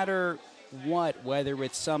matter what, whether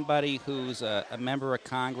it's somebody who's a member of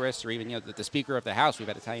Congress or even the Speaker of the House, we've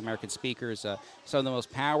had Italian-American speakers, some of the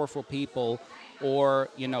most powerful people, or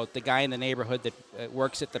the guy in the neighborhood that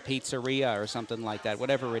works at the pizzeria or something like that,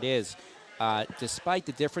 whatever it is, despite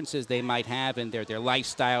the differences they might have in their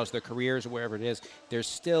lifestyles, their careers, or wherever it is, there's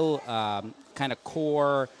still kind of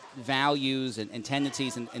core values and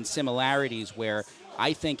tendencies and similarities where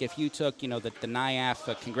I think if you took, the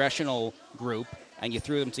NIAF congressional group and you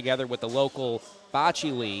threw them together with the local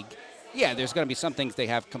bocce league, there's going to be some things they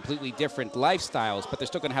have completely different lifestyles, but they're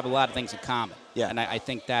still going to have a lot of things in common. Yeah. And I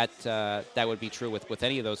think that would be true with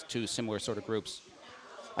any of those two similar sort of groups.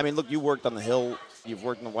 I mean, look, you worked on the Hill. You've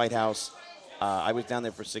worked in the White House. I was down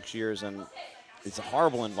there for 6 years, and it's a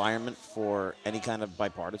horrible environment for any kind of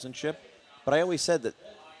bipartisanship. But I always said that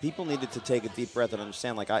people needed to take a deep breath and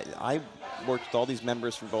understand, like, I worked with all these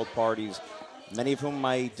members from both parties, many of whom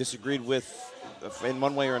I disagreed with in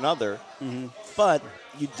one way or another. Mm-hmm. But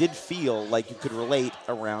you did feel like you could relate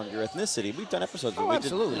around your ethnicity. We've done episodes where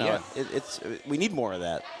absolutely, we need more of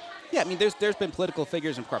that. Yeah, I mean, there's been political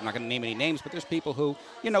figures, and of course, I'm not going to name any names, but there's people who,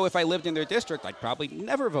 if I lived in their district, I'd probably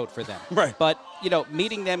never vote for them. Right. But,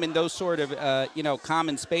 meeting them in those sort of,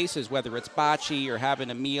 common spaces, whether it's bocce or having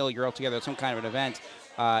a meal, you're all together at some kind of an event,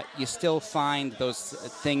 you still find those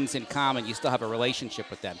things in common. You still have a relationship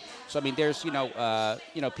with them. So, I mean, there's,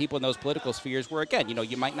 people in those political spheres where, again,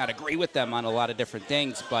 you might not agree with them on a lot of different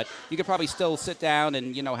things, but you could probably still sit down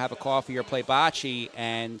and, have a coffee or play bocce,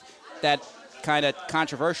 and that kind of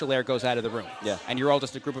controversial air goes out of the room. Yeah. And you're all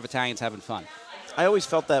just a group of Italians having fun. I always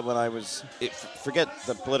felt that when I was, forget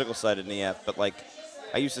the political side of NIAF, but like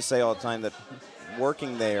I used to say all the time that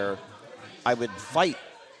working there, I would fight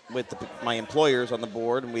with my employers on the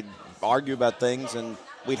board, and we'd argue about things, and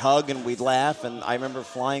we'd hug and we'd laugh. And I remember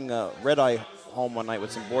flying a red-eye home one night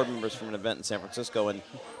with some board members from an event in San Francisco and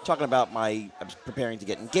talking about I was preparing to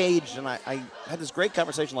get engaged, and I had this great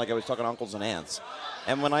conversation like I was talking to uncles and aunts.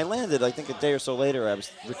 And when I landed, I think a day or so later, I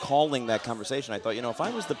was recalling that conversation. I thought, if I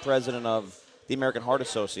was the president of the American Heart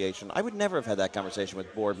Association, I would never have had that conversation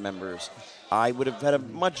with board members. I would have had a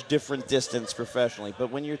much different distance professionally. But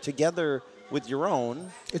when you're together with your own...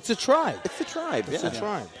 It's a tribe. It's a tribe, It's a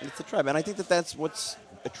tribe. It's a tribe. And I think that's what's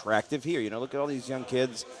attractive here. Look at all these young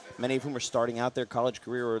kids, many of whom are starting out their college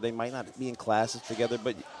career, or they might not be in classes together,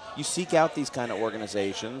 but you seek out these kind of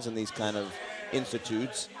organizations and these kind of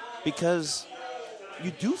institutes because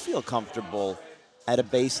you do feel comfortable at a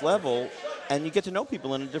base level, and you get to know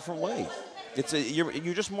people in a different way.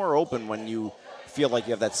 You're just more open when you feel like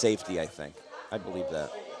you have that safety, I think. I believe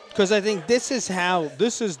that. Because I think this is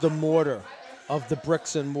the mortar of the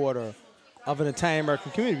bricks and mortar of an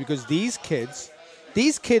Italian-American community, because these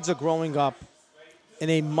kids are growing up in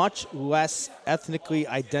a much less ethnically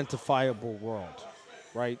identifiable world,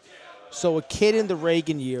 right? So a kid in the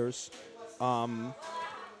Reagan years,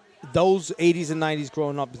 those 80s and 90s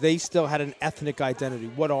growing up, they still had an ethnic identity.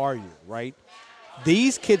 What are you, right?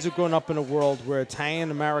 These kids are growing up in a world where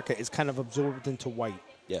Italian America is kind of absorbed into white.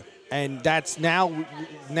 Yeah. And that's now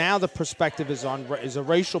the perspective is a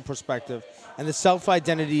racial perspective, and the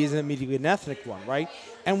self-identity isn't immediately an ethnic one, right?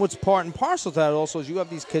 And what's part and parcel to that also is you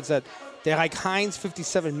have these kids that they're like Heinz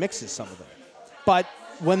 57 mixes, some of them. But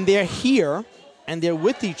when they're here and they're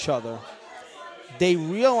with each other, they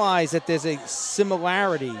realize that there's a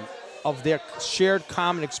similarity of their shared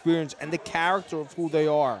common experience and the character of who they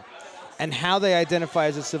are and how they identify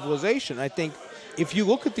as a civilization. I think if you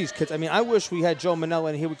look at these kids, I mean, I wish we had Joe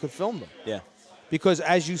Manella in here, we could film them. Yeah. Because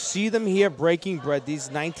as you see them here breaking bread,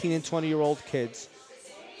 these 19 and 20-year-old kids,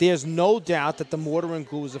 there's no doubt that the mortar and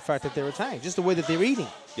glue is the fact that they're Italian, just the way that they're eating.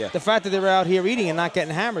 Yeah. The fact that they're out here eating and not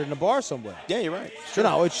getting hammered in a bar somewhere. Yeah, you're right.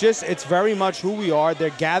 Sure. It's very much who we are. They're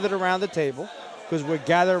gathered around the table because we're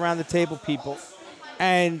gathered around the table people.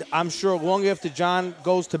 And I'm sure long after John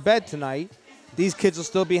goes to bed tonight, these kids will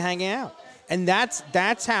still be hanging out. And that's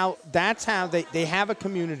how they have a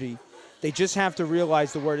community. They just have to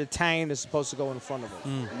realize the word Italian is supposed to go in front of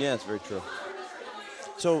it. Yeah, it's very true.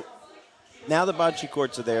 So now the bocce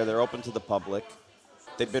courts are there. They're open to the public.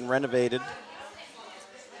 They've been renovated.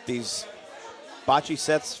 These bocce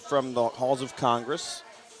sets from the halls of Congress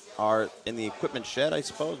are in the equipment shed, I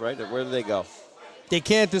suppose, right? Or where do they go? They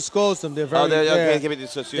can't disclose them. They're very. Okay, give me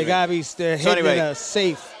this. Excuse They me. gotta be. They're So hidden anyway, in a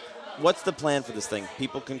safe. What's the plan for this thing?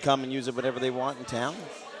 People can come and use it whatever they want in town?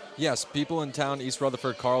 Yes, people in town, East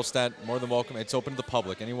Rutherford, Carlstadt, more than welcome. It's open to the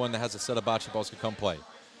public. Anyone that has a set of bocce balls can come play.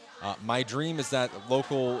 My dream is that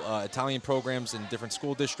local Italian programs in different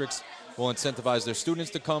school districts will incentivize their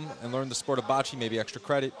students to come and learn the sport of bocce, maybe extra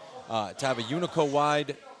credit, to have a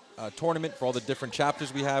Unico-wide tournament for all the different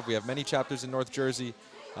chapters we have. We have many chapters in North Jersey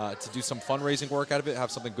to do some fundraising work out of it,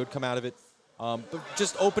 have something good come out of it. But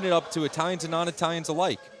just open it up to Italians and non-Italians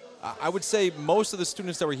alike. I would say most of the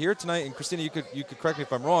students that were here tonight, and Christina, you could correct me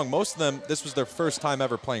if I'm wrong, most of them, this was their first time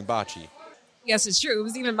ever playing bocce. Yes, it's true. It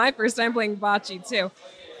was even my first time playing bocce, too.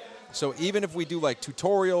 So even if we do like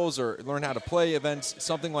tutorials or learn how to play events,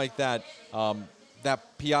 something like that,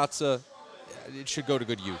 that piazza, it should go to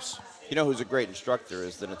good use. You know who's a great instructor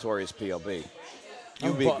is the notorious PLB.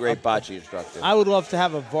 You'd be a great bocce instructor. I would love to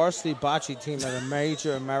have a varsity bocce team at a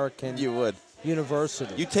major American You would.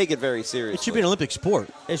 university. You take it very seriously. It should be an Olympic sport.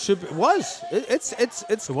 It should be.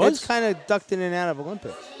 It's was? kind of ducked in and out of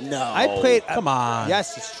Olympics. No. I played. Come on.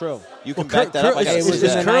 Yes, it's true. You can Well, back that up. I It gotta was see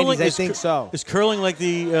in that. the 90s, I think so. Is curling like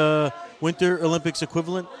the Winter Olympics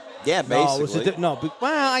equivalent? Yeah, No, it was basically.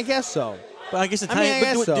 well, I guess so. But I guess I Italian.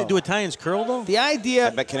 guess so. Do Italians curl though? The I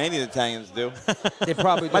idea, bet Canadian Italians do. they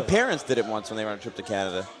probably do. My parents did it once when they were on a trip to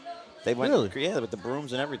Canada. They went, Really? yeah, with the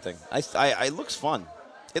brooms and everything. It looks fun.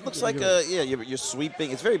 It looks like you're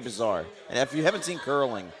sweeping. It's very bizarre. And if you haven't seen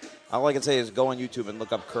curling, all I can say is go on YouTube and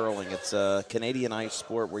look up curling. It's a Canadian ice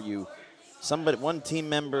sport where one team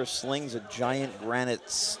member slings a giant granite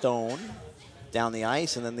stone down the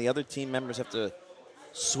ice, and then the other team members have to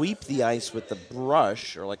sweep the ice with the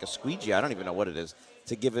brush or like a squeegee. I don't even know what it is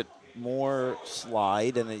to give it more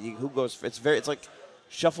slide. And it's like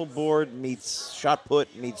shuffleboard meets shot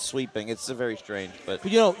put meets sweeping. It's very strange, but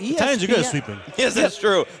But you know, Italians are good at sweeping. yes, that's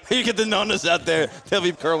true. You get the nonas out there; they'll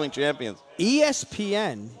be curling champions.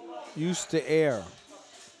 ESPN used to air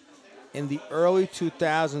in the early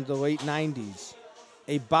 2000s, the late 90s,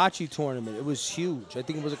 a bocce tournament. It was huge. I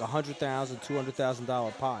think it was like $100,000,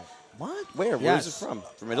 $200,000 pie. What? Where? Yes. Where's it from?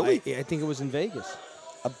 From Italy? I think it was in Vegas.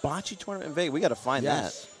 A bocce tournament in Vegas. We got to find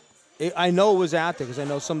Yes. that. I know it was out there because I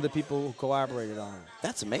know some of the people who collaborated on it.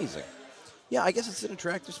 That's amazing. Yeah, I guess it's an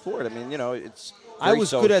attractive sport. I mean, it's. I very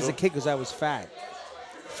was good as a social. kid because I was fat.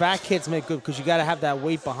 Fat kids make good because you got to have that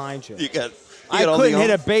weight behind you. You got. I couldn't hit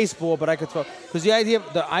a baseball, but I could throw. Because the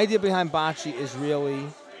idea behind bocce is really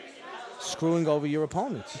screwing over your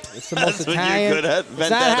opponents. It's the most That's what you're Italian. good at. It's not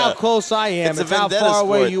Vendetta. how close I am. It's a It's how vendetta far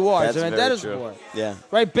away sport. you are. That's It's a vendetta very true. sport. Yeah.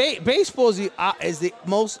 Right. Baseball is the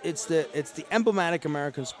most. It's the emblematic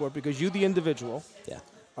American sport because you, the individual, Yeah.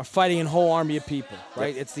 are fighting a whole army of people.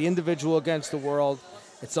 Right. It's the individual against the world.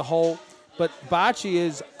 It's a whole. But bocce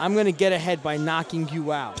is I'm going to get ahead by knocking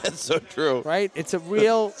you out. That's so true. Right? It's a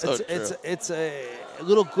real. So it's a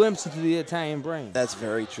little glimpse into the Italian brain. That's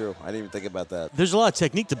very true. I didn't even think about that. There's a lot of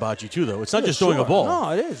technique to bocce too, though. It's not Yeah, just throwing a sure. ball. No,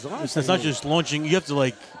 it is. A lot of It's not technique. just launching. You have to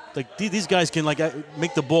like these guys can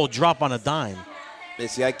make the ball drop on a dime. You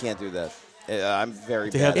see, I can't do that. I'm very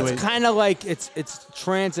They bad. have to at it. It's kind of like it's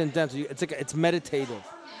transcendental. It's meditative.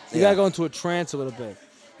 You Yeah. gotta go into a trance a little bit.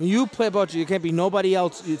 When you play bocce, you can't be nobody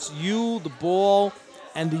else. It's you, the ball,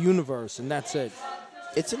 and the universe, and that's it.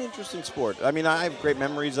 It's an interesting sport. I mean, I have great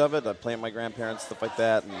memories of it. I play with my grandparents, stuff like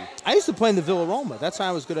that. And I used to play in the Villa Roma. That's how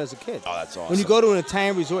I was good as a kid. oh, that's awesome. When you go to an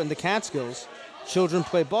Italian resort in the Catskills, children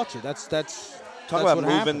play bocce. That's Talk about what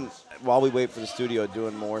moving happens. while we wait for the studio,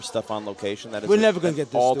 doing more stuff on location. That is We're never gonna get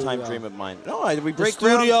the all-time studio. dream of mine. No, we The break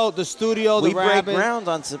ground. studio, We the break rabbit. ground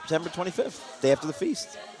on September 25th, day after the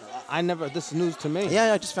feast. This is news to me.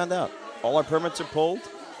 Yeah, I just found out. All our permits are pulled.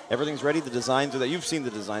 Everything's ready. The designs are there. You've seen the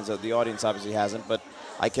designs. The audience obviously hasn't, but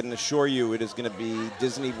I can assure you it is going to be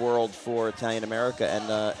Disney World for Italian America, and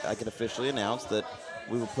I can officially announce that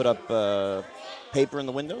we will put up paper in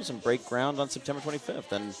the windows and break ground on September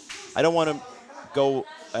 25th. And I don't want to go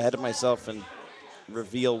ahead of myself and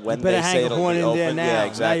reveal when You better they hang say a it'll horn be in open. there now. Yeah,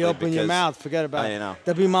 exactly. Now you open your because mouth. Forget about it. I know.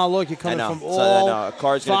 That'll be my look. You're coming I know. from So, all I know. A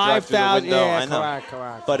car's going to drive through the 5,000. window. Yeah, I know.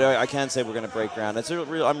 correct. But I can say we're going to break ground.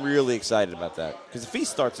 I'm really excited about that because the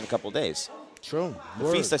feast starts in a couple of days. True. The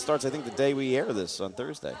Word. feast starts, I think, the day we air this on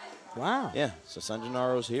Thursday. Wow. Yeah, so San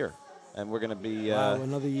Gennaro's here, and we're going to be. Wow,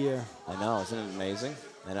 another year. I know, isn't it amazing?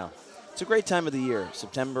 I know. It's a great time of the year,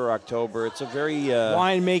 September, October. It's a very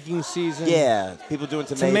Winemaking season. yeah, people doing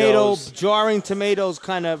tomatoes. Jarring tomatoes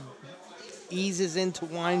kind of eases into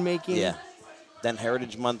winemaking. Yeah. Then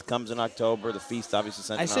Heritage Month comes in October. The feast, obviously,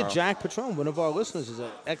 Centenaro. I said Jack Patron, one of our listeners, is an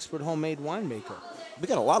expert homemade winemaker. We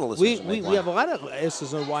got a lot of listeners. We have a lot of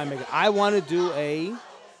listeners on winemaking. I want to do a.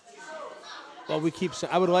 Well, we keep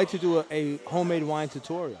saying I would like to do a homemade wine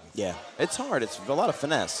tutorial. Yeah, it's hard. It's a lot of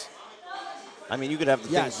finesse. I mean, you could have the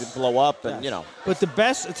Yes. things that blow up, and Yes. But the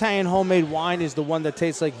best Italian homemade wine is the one that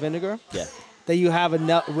tastes like vinegar. Yeah. That you have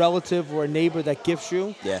a relative or a neighbor that gifts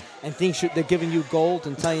you. Yeah. And thinks they're giving you gold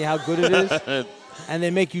and telling you how good it is. And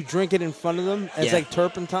they make you drink it in front of them. And It's Yeah. like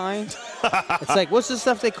turpentine. It's like, what's the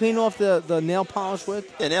stuff they clean off the nail polish with?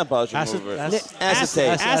 Yeah, nail polish remover.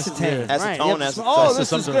 Acetate. Acetane. Right. Acetone. You have to acetone. smell- Oh,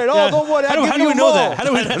 this is great. Oh, don't worry. How do we know that? How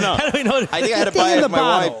do we know? How do we know that? I think I had to Thing buy in it the for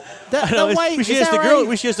my wife. bottle. The white, We should is ask the that girl. right?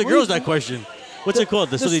 We should ask the What girls is that question. What's it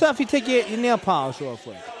called? The So they- stuff you take your nail polish off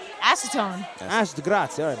with. Acetone. Acid,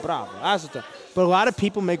 grazie. All right, bravo. Acetone. But a lot of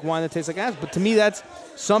people make wine that tastes like acid. But to me, that's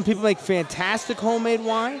some people make fantastic homemade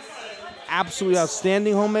wine, absolutely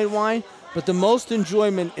outstanding homemade wine. But the most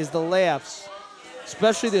enjoyment is the laughs.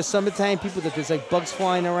 Especially there's some Italian people that there's like bugs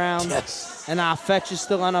flying around, Yes. and our fetch is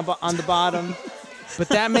still on the bottom. But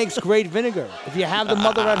that makes great vinegar. If you have the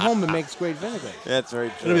mother at home, it makes great vinegar. That's very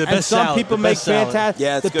It'll be true. the And best some salad, people the make best salad. fantastic.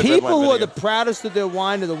 Yeah, it's the good red people wine who are the vinegar. proudest of their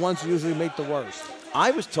wine are the ones who usually make the worst.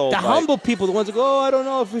 I was told The by- humble people, the ones that go, oh, I don't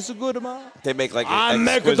know if it's a good amount. they make like I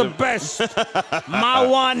make it the exquisite- best. My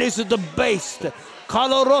wine is the best.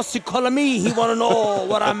 Carlo Rossi call me. He want to know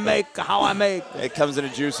what I make, how I make. It comes in a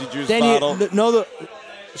juicy juice Then bottle.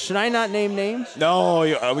 should I not name names? No,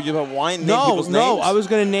 you have wine. Name No, people's no. names? I was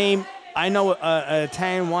going to name. I know an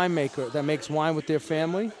Italian winemaker that makes wine with their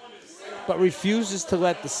family, but refuses to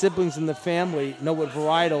let the siblings in the family know what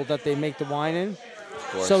varietal that they make the wine in.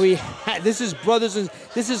 course. So this is brothers, and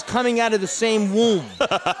this is coming out of the same womb.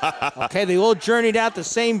 Okay, they all journeyed out the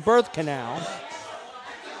same birth canal.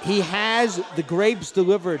 He has the grapes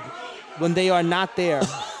delivered when they are not there,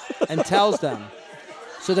 and tells them,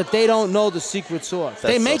 so that they don't know the secret sauce. That's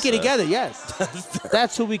They so make it sad. together, yes.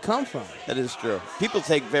 That's who we come from. That is true. People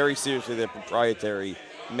take very seriously their proprietary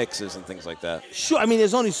mixes and things like that. Sure, I mean,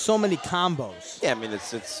 there's only so many combos. Yeah, I mean,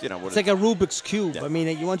 it's what It's like a Rubik's Cube. Yeah. I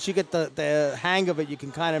mean, once you get the hang of it, you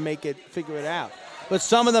can kind of figure it out. But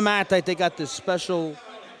some of them act like they got this special,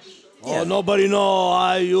 Yeah. oh, nobody know,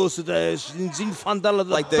 I use the Zinfandel the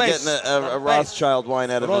like they're best. getting a The Rothschild wine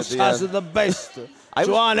out of it at best. the Rothschild is end. the best. I was-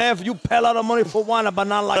 Joanne F., you pay a lot of money for wine, but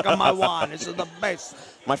not like my wine. This is the best.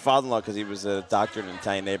 My father-in-law, because he was a doctor in an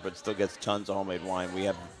Italian neighborhood, still gets tons of homemade wine. We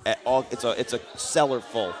have it's a cellar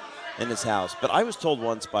full in his house. But I was told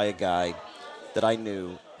once by a guy that I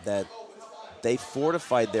knew that they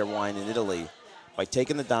fortified their wine in Italy by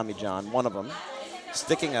taking the Damigian, one of them,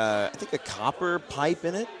 sticking a copper pipe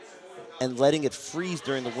in it, and letting it freeze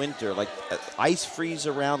during the winter, like ice freeze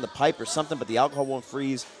around the pipe or something, but the alcohol won't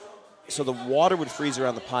freeze. So the water would freeze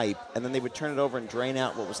around the pipe, and then they would turn it over and drain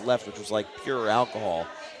out what was left, which was like pure alcohol,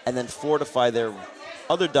 and then fortify their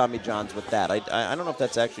other Damigians with that. I don't know if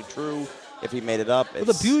that's actually true, if he made it up. Well,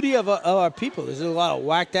 the beauty of our people, there's a lot of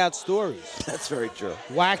whacked out stories. That's very true.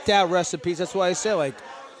 Whacked out recipes. That's why I say, like,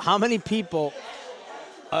 how many people,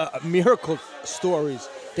 miracle stories,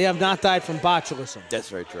 they have not died from botulism. That's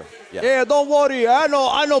very true. Yeah. Yeah, don't worry. I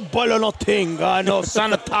know boil nothing. I know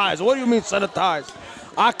sanitize. What do you mean sanitize?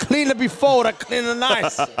 I clean it before, I clean it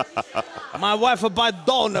nice. My wife will buy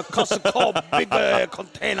donut, Costco, big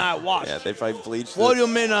container I wash. Yeah, they probably bleached What it. do you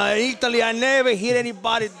mean? In Italy, I never hear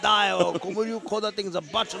anybody die. Or what do you call that thing? It's a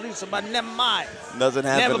botulism, but never mind. Doesn't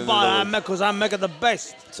happen Never in bought Italy. because I make it the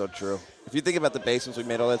best. So true. If you think about the basins we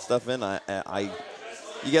made all that stuff in,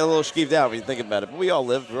 you get a little skeeved out when you think about it. But we all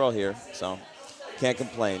lived. We're all here, so can't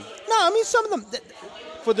complain. No, I mean, some of them,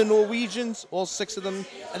 for the Norwegians, all 6 of them,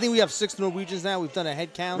 I think we have 6 Norwegians now. We've done a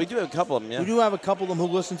head count. We do have a couple of them, yeah. We do have a couple of them who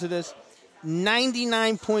listen to this.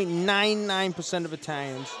 99.99% of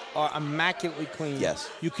Italians are immaculately clean. Yes.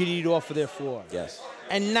 You could eat off of their floor. Yes.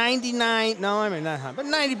 And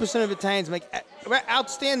 90% of Italians make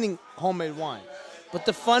outstanding homemade wine. But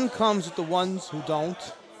the fun comes with the ones who don't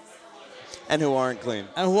And who aren't clean.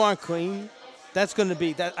 and who aren't clean. That's going to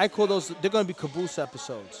be, I call those, they're going to be caboose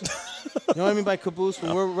episodes. You know what I mean by caboose?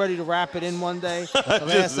 When we're ready to wrap it in one day,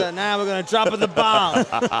 now we're going to drop it the bomb.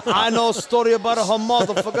 I know a story about her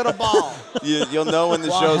mother, forget about it. You'll know when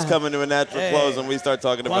the show's coming to a natural close when we start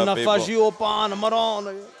talking about people.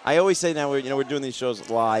 I always say now we're doing these shows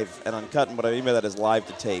live and uncut, and what I mean by that is live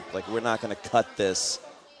to tape. Like, we're not going to cut this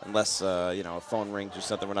unless a phone rings or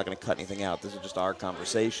something. We're not going to cut anything out. This is just our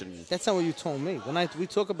conversation. That's not what you told me. When we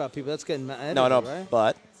talk about people, that's getting edited, No, right?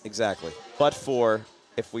 but exactly. But for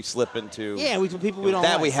if we slip into Yeah, people we don't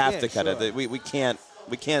that like. we have Yeah, to cut sure. it. We can't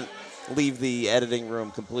leave the editing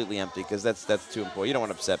room completely empty because that's too important. You don't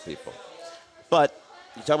want to upset people. But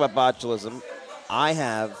you talk about botulism. I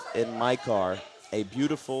have in my car a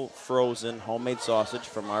beautiful frozen homemade sausage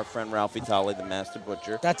from our friend Ralphie Talley, the master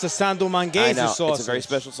butcher. That's a Sando Manghese I know. sausage. It's a very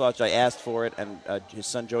special sausage. I asked for it, and his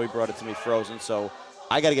son Joey brought it to me frozen. So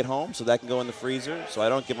I got to get home so that can go in the freezer so I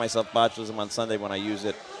don't give myself botulism on Sunday when I use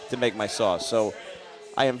it to make my sauce. So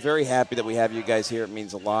I am very happy that we have you guys here. It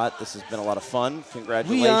means a lot. This has been a lot of fun.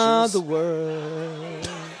 Congratulations. We are the world.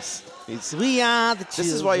 We are the children.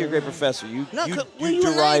 This is why you're a great professor. You we're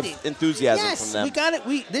derive united. enthusiasm Yes, from them. we got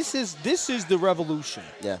it. This is the revolution.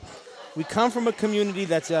 Yeah. We come from a community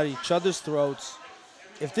that's at each other's throats.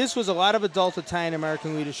 If this was a lot of adult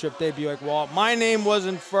Italian-American leadership, they'd be like, well, my name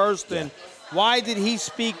wasn't first, and why did he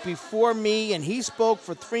speak before me, and he spoke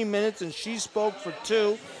for 3 minutes, and she spoke for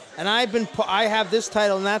 2, and I have this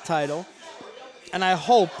title and that title, and I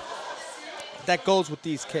hope that goes with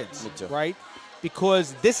these kids, Me too. right?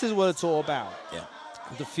 Because this is what it's all about. Yeah.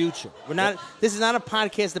 The future. We're not. This is not a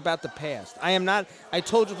podcast about the past. I am not. I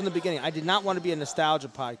told you from the beginning. I did not want to be a nostalgia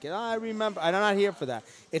podcast. I remember. I'm not here for that.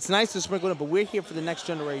 It's nice to sprinkle it, but we're here for the next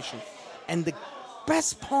generation. And the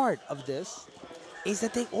best part of this is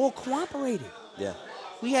that they all cooperated. Yeah.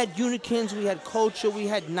 We had Unikins, we had Culture, we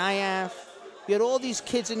had NIAF, we had all these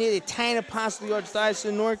kids in here. The Italian Apostle, the Archdiocese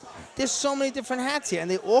of Newark. There's so many different hats here, and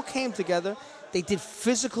they all came together. They did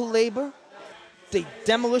physical labor. They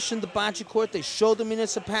demolished the bocce court. They showed the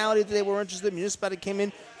municipality that they were interested. The municipality came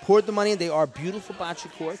in, poured the money, and they are beautiful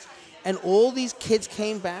bocce courts. And all these kids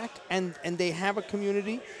came back, and they have a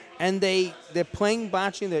community, and they're playing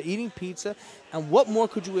bocce, and they're eating pizza. And what more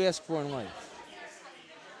could you ask for in life?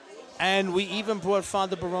 And we even brought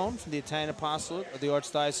Father Barone from the Italian Apostolate of the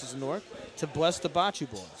Archdiocese of Newark to bless the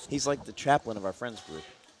bocce balls. He's like the chaplain of our friends group.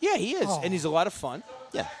 Yeah, he is, and he's a lot of fun.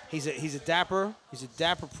 Yeah. He's a dapper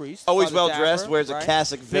priest. Always Father well Dapper, dressed, wears a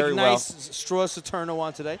cassock very Big, well. nice straw Saturno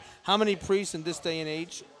on today. How many priests in this day and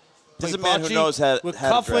age This is play a man who bocce knows how with to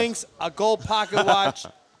dress. cufflinks, a gold pocket watch,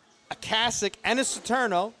 a cassock, and a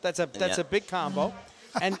Saturno? That's a big combo.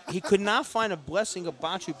 And he could not find a blessing of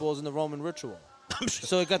bocce balls in the Roman ritual.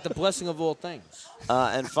 So he got the blessing of all things.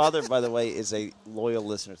 And Father, by the way, is a loyal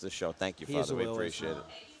listener to the show. Thank you, He is Father. a We loyal appreciate listener.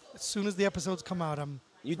 it. As soon as the episodes come out,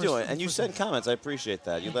 You do it, and you send comments. I appreciate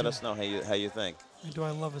that. You let us know how you think.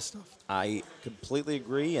 I love his stuff. I completely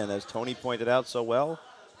agree, and as Tony pointed out so well,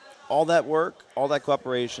 all that work, all that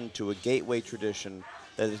cooperation to a gateway tradition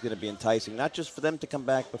that is going to be enticing, not just for them to come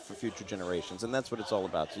back, but for future generations, and that's what it's all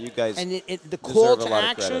about. So you guys And the deserve call a to lot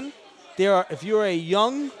of credit. action, if you're a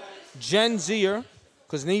young Gen Zer,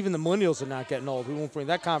 because even the millennials are not getting old, we won't bring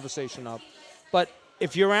that conversation up, but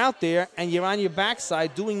if you're out there and you're on your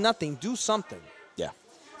backside doing nothing, do something. Yeah.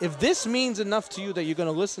 If this means enough to you that you're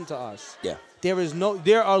going to listen to us, Yeah.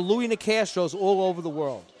 there are Louis Nicastros all over the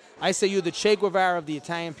world. I say you're the Che Guevara of the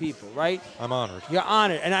Italian people, right? I'm honored. You're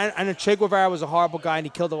honored. And I know Che Guevara was a horrible guy and he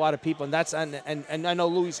killed a lot of people, and I know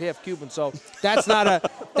Louis is half Cuban, so that's not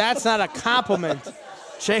a compliment.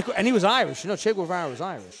 And he was Irish. You know, Che Guevara was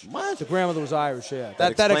Irish. What? The grandmother was Irish, yeah.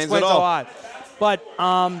 That That explains explains it a all. lot. But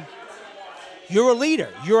you're a leader.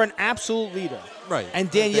 You're an absolute leader. Right. And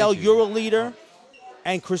Danielle, Thank you. you're a leader.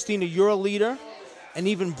 And Christina, you're a leader. And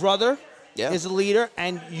even Brother is a leader.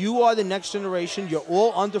 And you are the next generation. You're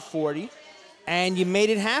all under 40. And you made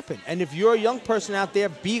it happen. And if you're a young person out there,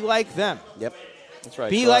 be like them. Yep. That's right.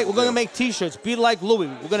 Be Go out like, and we're going to do it. make T-shirts. Be like Louis.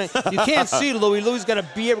 You can't see Louis. Louis got a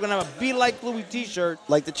beard. We're going to have a Be Like Louis T-shirt.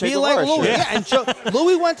 Like the Che Be like Guevara Louis. shirt. Yeah. And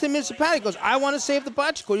Louis went to the municipality. He goes, I want to save the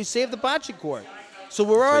bocce court. He saved the bocce court. So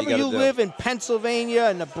wherever gotta you do. live in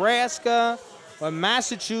Pennsylvania, Nebraska, or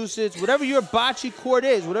Massachusetts, whatever your bocce court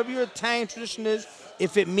is, whatever your Italian tradition is,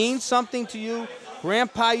 if it means something to you,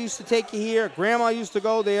 Grandpa used to take you here, Grandma used to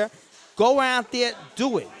go there, go out there,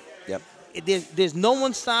 do it. Yep. There's no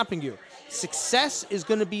one stopping you. Success is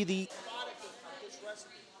going to be the...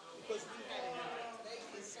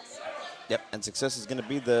 Yep. And success is going to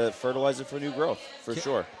be the fertilizer for new growth, for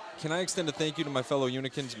sure. Can I extend a thank you to my fellow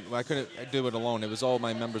Unikins? I couldn't do it alone. It was all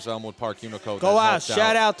my members of Elmwood Park Unico. Go that out, helped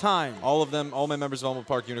shout out time. All of them, all my members of Elmwood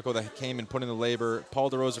Park Unico that came and put in the labor.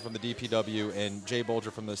 Paul DeRosa from the DPW and Jay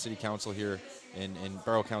Bolger from the City Council here in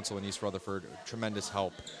Borough Council in East Rutherford. Tremendous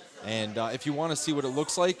help. And if you want to see what it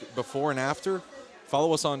looks like before and after,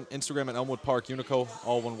 follow us on Instagram at Elmwood Park Unico,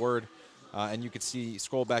 all one word. And you can see,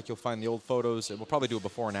 scroll back, you'll find the old photos. And we'll probably do a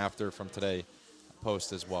before and after from today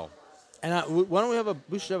post as well. And why don't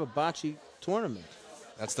we should have a bocce tournament.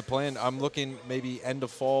 That's the plan. I'm looking maybe end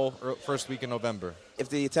of fall or first week in November. If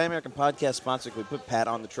the Italian American Podcast sponsor could put Pat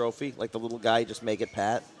on the trophy, like the little guy, just make it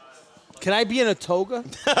Pat. Can I be in a toga?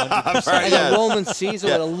 Right, And yeah. a Roman Caesar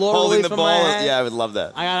Yeah, with a laurel holding leaf the in ball. my hand? Yeah, I would love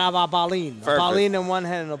that. I gotta have a baleen. A Perfect. baleen in one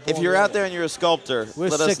hand and a ball If in you're the out other. there and you're a sculptor, We're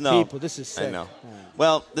let sick us know. people. This is sick. I know. Yeah.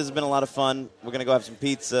 Well, this has been a lot of fun. We're going to go have some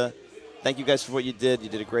pizza. Thank you guys for what you did. You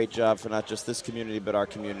did a great job for not just this community, but our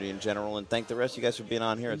community in general. And thank the rest of you guys for being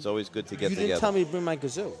on here. It's always good to get You together. didn't tell me to bring my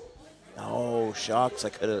kazoo. Oh, shucks. I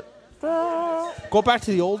could have. Go back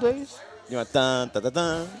to the old days. You want dun, dun, dun,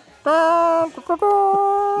 dun.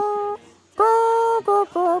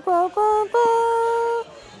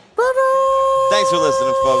 Thanks for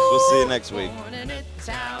listening, folks. We'll see you next week. Born an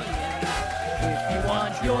Italian. If you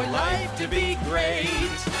want your life to be great,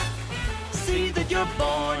 see that you're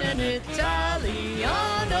born an Italiano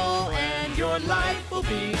and your life will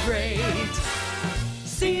be great.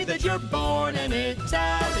 See that you're born an Italiano